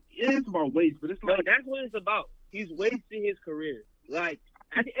about. It is about waste, but it's like that's what it's about. He's wasting his career. Like,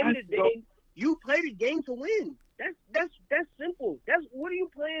 at the end of the day, you play the game to win. That's simple. That's what are you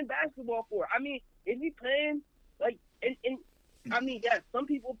playing basketball for? I mean, if you playing like, and I mean, yeah, some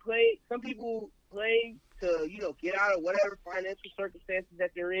people play to, get out of whatever financial circumstances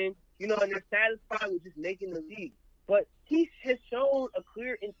that they're in, and they're satisfied with just making the league. But he has shown a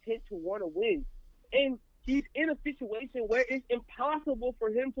clear intent to want to win. And he's in a situation where it's impossible for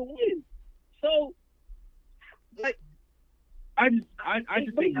him to win. So, like, I just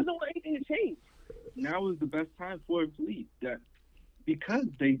think he doesn't want anything to change. Now is the best time for him to leave. That because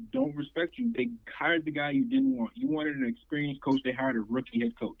they don't respect you, they hired the guy you didn't want. You wanted an experienced coach, they hired a rookie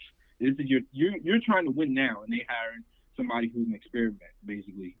head coach. This is you're trying to win now, and they hired somebody who's an experiment,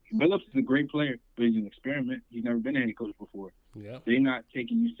 basically. Billups is a great player, but he's an experiment. He's never been a head coach before. Yeah. They're not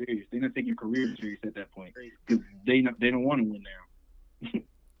taking you serious. They're not taking your career serious at that point because they don't want to win now.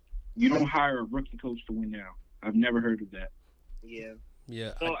 You don't hire a rookie coach to win now. I've never heard of that. Yeah.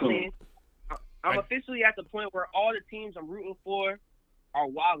 Yeah. So, I mean, I'm officially at the point where all the teams I'm rooting for are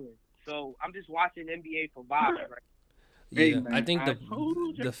wilding. So I'm just watching NBA for vibes right now. Yeah, Hey, man, I think the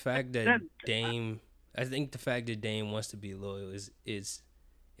fact that Dame wants to be loyal is it's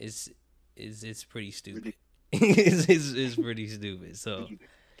pretty stupid. it's pretty stupid. So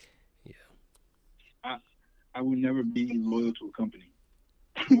yeah, I would never be loyal to a company.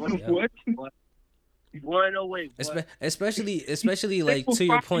 What? One away. Especially like to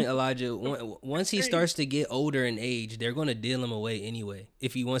your point, Elijah. Once he starts to get older in age, they're gonna deal him away anyway.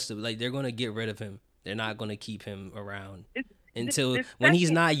 If he wants to, like, they're gonna get rid of him. They're not gonna keep him around until when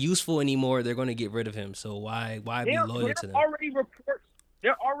he's not useful anymore. They're gonna get rid of him. So why be loyal to them?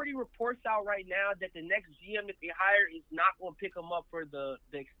 There are already reports out right now that the next GM that they hire is not gonna pick him up for the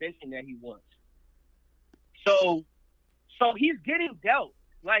extension that he wants. So he's getting dealt.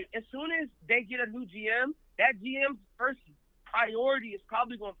 Like, as soon as they get a new GM, that GM's first priority is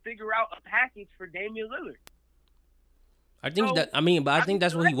probably going to figure out a package for Damian Lillard. I think but I think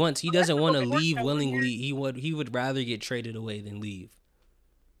that's what he wants. He doesn't want to leave willingly. He would rather get traded away than leave.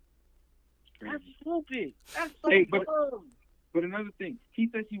 That's stupid. That's so dumb. But another thing, he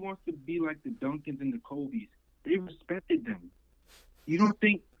says he wants to be like the Duncans and the Kobe's. They respected them. You don't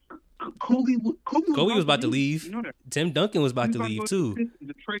think Kobe was about to leave. You know that. Tim Duncan was about to leave too.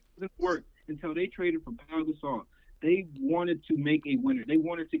 The trade didn't work until they traded for Pau Gasol. They wanted to make a winner. They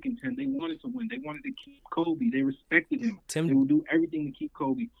wanted to contend. They wanted to win. They wanted to keep Kobe. They respected him. They would do everything to keep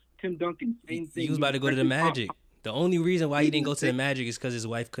Kobe. Tim Duncan, same thing. He was about to go to the Magic. The only reason why he didn't go to the Magic is because his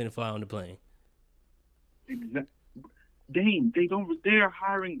wife couldn't fly on the plane. Exactly. Dame, they're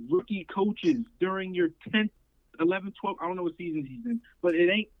hiring rookie coaches during your 10th, 11th, 12th, I don't know what season he's in, but it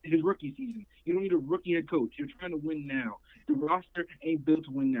ain't his rookie season. You don't need a rookie head coach. You're trying to win now. The roster ain't built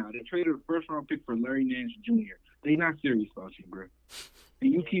to win now. They traded a first-round pick for Larry Nance Jr. They not serious about you, bro.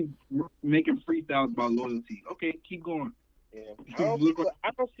 And you keep making freestyles about loyalty. Okay, keep going. Yeah. I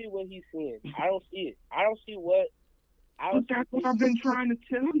don't see what he's seeing. I don't see it. I don't see what. But that's what I've been trying to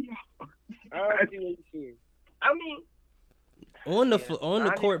tell y'all. I don't see what he's seeing. I mean, on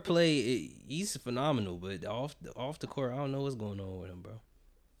the court play, he's phenomenal, but off the court, I don't know what's going on with him, bro.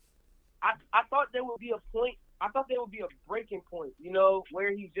 I thought there would be a point. I thought there would be a breaking point, you know,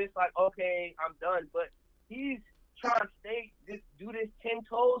 where he's just like, okay, I'm done. But he's trying to do this 10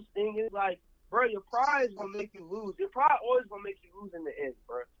 toes thing. It's like, bro, your pride is gonna make you lose. Your pride always gonna make you lose in the end,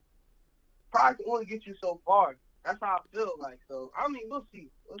 bro. Pride can only get you so far. That's how I feel like. So I mean, we'll see.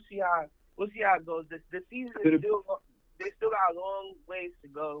 We'll see how it goes. The season is still. They still got a long ways to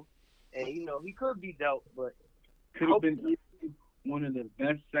go, and you know he could be dealt, but could have been one of the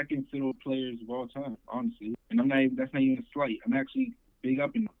best second fiddle players of all time, honestly. And that's not even a slight. I'm actually big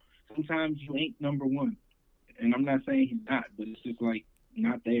up in him. Sometimes you ain't number one, and I'm not saying he's not, but it's just like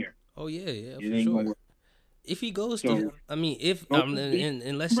not there. Oh yeah, for sure. If he goes to, I mean,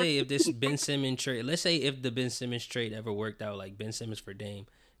 and let's say if this Ben Simmons trade, let's say if the Ben Simmons trade ever worked out, like Ben Simmons for Dame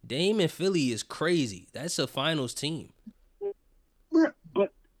in Philly is crazy. That's a finals team.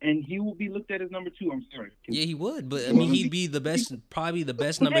 But he will be looked at as number 2. I'm sorry. Yeah, he would. But I mean, he'd be probably the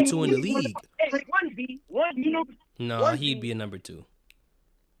best number 2 in the league. No, he'd be a number 2.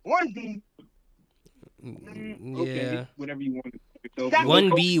 1B. Yeah. Okay, whatever you want.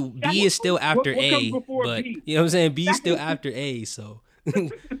 1B is still after A, but you know what I'm saying. B is still after A, so you know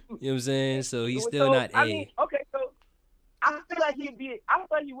what I'm saying. So he's still not A. I mean, okay, so. I feel like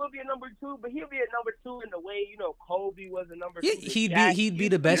he will be a number 2, but he'll be a number 2 in the way, you know, Kobe was a number 2. Yeah, he'd be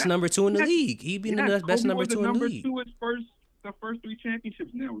the best number 2 in the league. He'd be the best number 2 in the league. Number 2 the first 3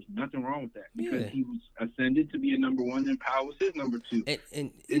 championships. And there was nothing wrong with that because he was ascended to be a number 1, and Powell was his number 2.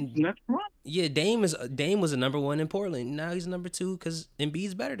 And nothing wrong. Yeah, Dame was a number 1 in Portland. Now he's number 2 because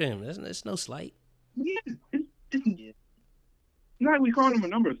Embiid's better than him. That's no slight. Yeah, it's not like we call him a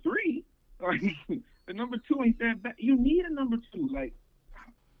number 3. Like. The number 2 ain't that bad. You need a number 2, like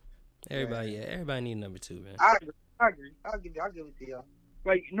everybody need a number 2, man. I agree. I'll give it to y'all.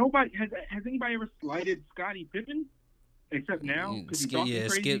 Like nobody has anybody ever slighted Scottie Pippen except now?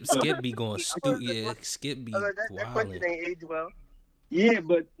 Skip be going stupid. Yeah, Skip be that question ain't aged well. Yeah,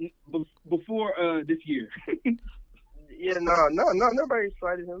 but before this year. Yeah, no, nobody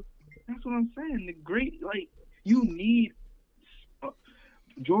slighted him. That's what I'm saying. The great, like, you need.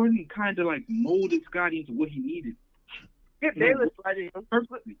 Jordan kind of like molded Scottie into what he needed. Skip Bayless slighted him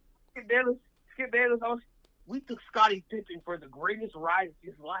perfectly. Skip Bayless. We took Scottie Pippen for the greatest ride of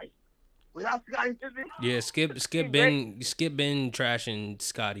his life. Without Scottie Pippen, yeah, Skip been trashing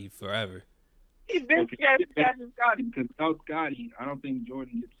Scottie forever. He's been trashing Scottie. Because without Scottie, I don't think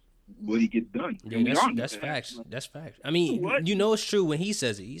Jordan gets what he gets done. Yeah, that's facts. That's facts. I mean, you know it's true when he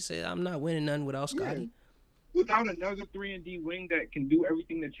says it. He said, "I'm not winning none without Scottie." Yeah. Without another 3-and-D wing that can do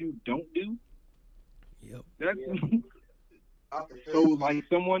everything that you don't do. Yep. So like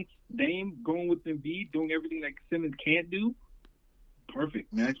Dame going with Embiid, doing everything that Simmons can't do.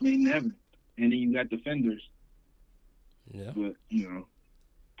 Perfect. Match made in heaven. And then you got defenders. Yeah. But, you know.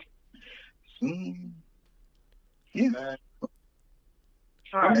 Yeah.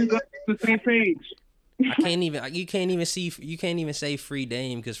 I'm just on the same page. You can't even say free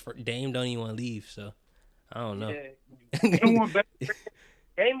Dame because Dame don't even want to leave, so I don't know. Yeah.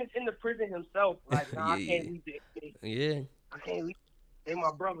 Dame is in the prison himself. Like, nah, I can't leave the NBA. Yeah. I can't leave. They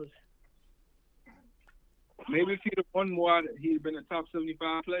my brothers. Maybe if he'd have won more, he'd have been a top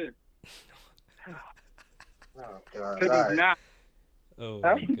 75 player. Oh, God. Because he's not. Oh,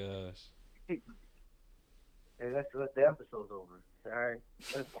 my gosh. And that's the episode's over. All right.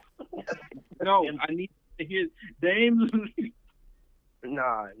 No, I need to hear Dame.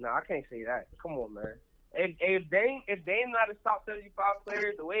 Nah, I can't say that. Come on, man. If Dame not a top 75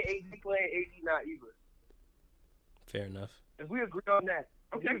 player, the way AD playing, AD not either. Fair enough. If we agree on that,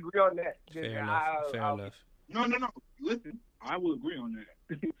 we agree on that. Fair enough. No. Listen, I will agree on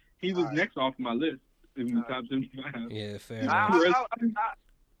that. He was next off my list in the top 75. Yeah, fair enough.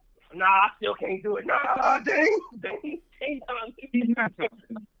 I still can't do it. Nah, Dame done. He's not top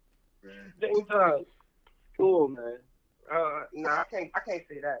 10. Dame done. Cool, man. I can't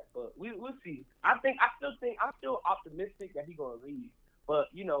say that, but we'll see. I'm still optimistic that he's gonna leave, but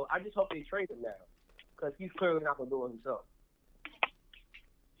I just hope they trade him now, because he's clearly not gonna do it himself.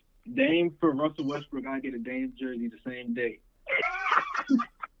 Dame for Russell Westbrook, I get a Dame jersey the same day.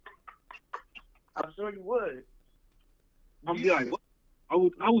 I'm sure you would. I'll be like, what? I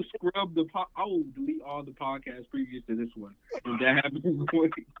would scrub I will delete all the podcasts previous to this one. If that happens,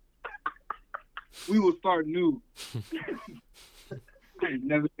 we will start new. I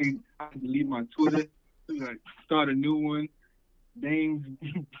never think I delete my Twitter. Like, start a new one. Dame's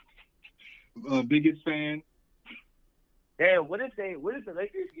biggest fan. Damn, what if the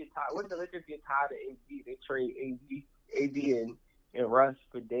Lakers get tired? What if the Lakers get tired of AD? They trade AD and Russ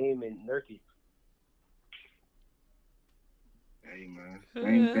for Dame and Nurkic. Hey man,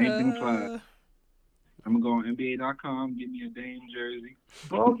 same thing applies. I'm gonna go on NBA.com, get me a Dame jersey.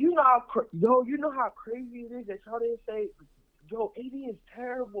 Bro, you know how crazy it is that y'all didn't say, AD is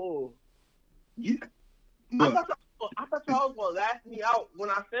terrible. Yeah. I thought y'all was gonna laugh me out when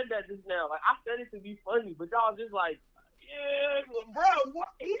I said that just now. Like, I said it to be funny, but y'all just like, yeah, bro, what?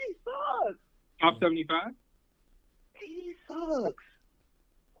 AD sucks. Top 75? AD sucks.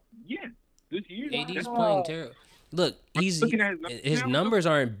 Yeah, this year. AD's playing terrible. Look, his numbers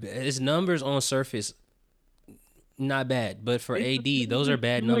on surface not bad, but for AD, those are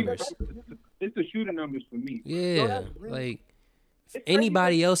bad numbers. It's the shooting numbers for me. Yeah, like if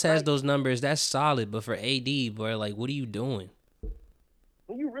anybody else has those numbers, that's solid. But for AD, bro, like, what are you doing?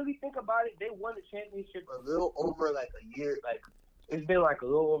 When you really think about it, they won the championship a little over like a year. Like, it's been like a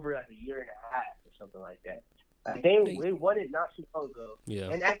little over like a year and a half or something like that. Like, they won it not too long ago.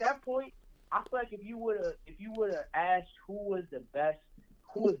 Yeah. And at that point, I feel like if you would have asked who was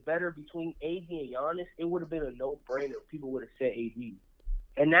better between AD and Giannis, it would have been a no-brainer. People would have said AD.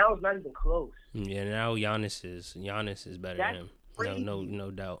 And now it's not even close. Yeah, now Giannis is better than him. Crazy. No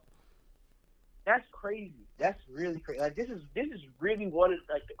doubt. That's crazy. That's really crazy. Like, this is really one of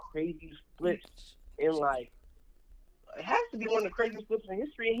like the craziest flips in like. It has to be one of the craziest flips in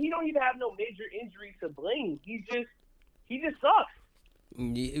history, and he don't even have no major injuries to blame. He just sucks.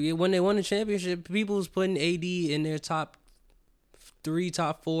 When they won the championship, people was putting AD in their top 3,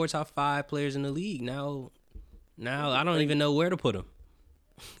 top 4, top 5 players in the league. Now I don't even know where to put him.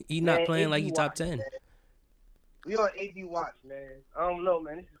 He's not playing like he's top 10. Man. We on AD watch, man. I don't know,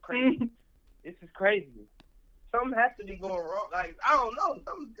 man. This is crazy. This is crazy. Something has to be going wrong. Like, I don't know.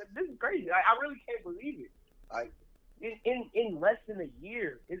 This is crazy. Like, I really can't believe it. Like, in less than a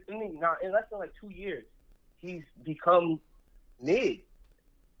year, in less than like 2 years, he's become mid.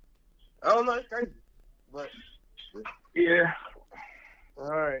 I don't know. It's crazy. But, yeah. All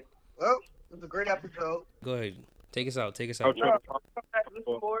right. Well, it was a great episode. Go ahead. Take us out. Come back to the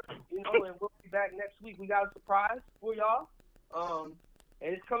sport, and we'll be back next week. We got a surprise for y'all. And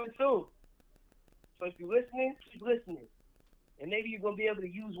it's coming soon. So if you're listening, keep listening. And maybe you're going to be able to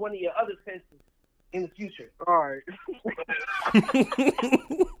use one of your other senses in the future. All right.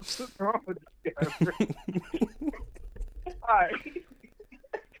 What's wrong with this guy? All right.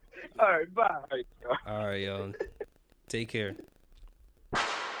 All right, bye. All right, y'all. Take care.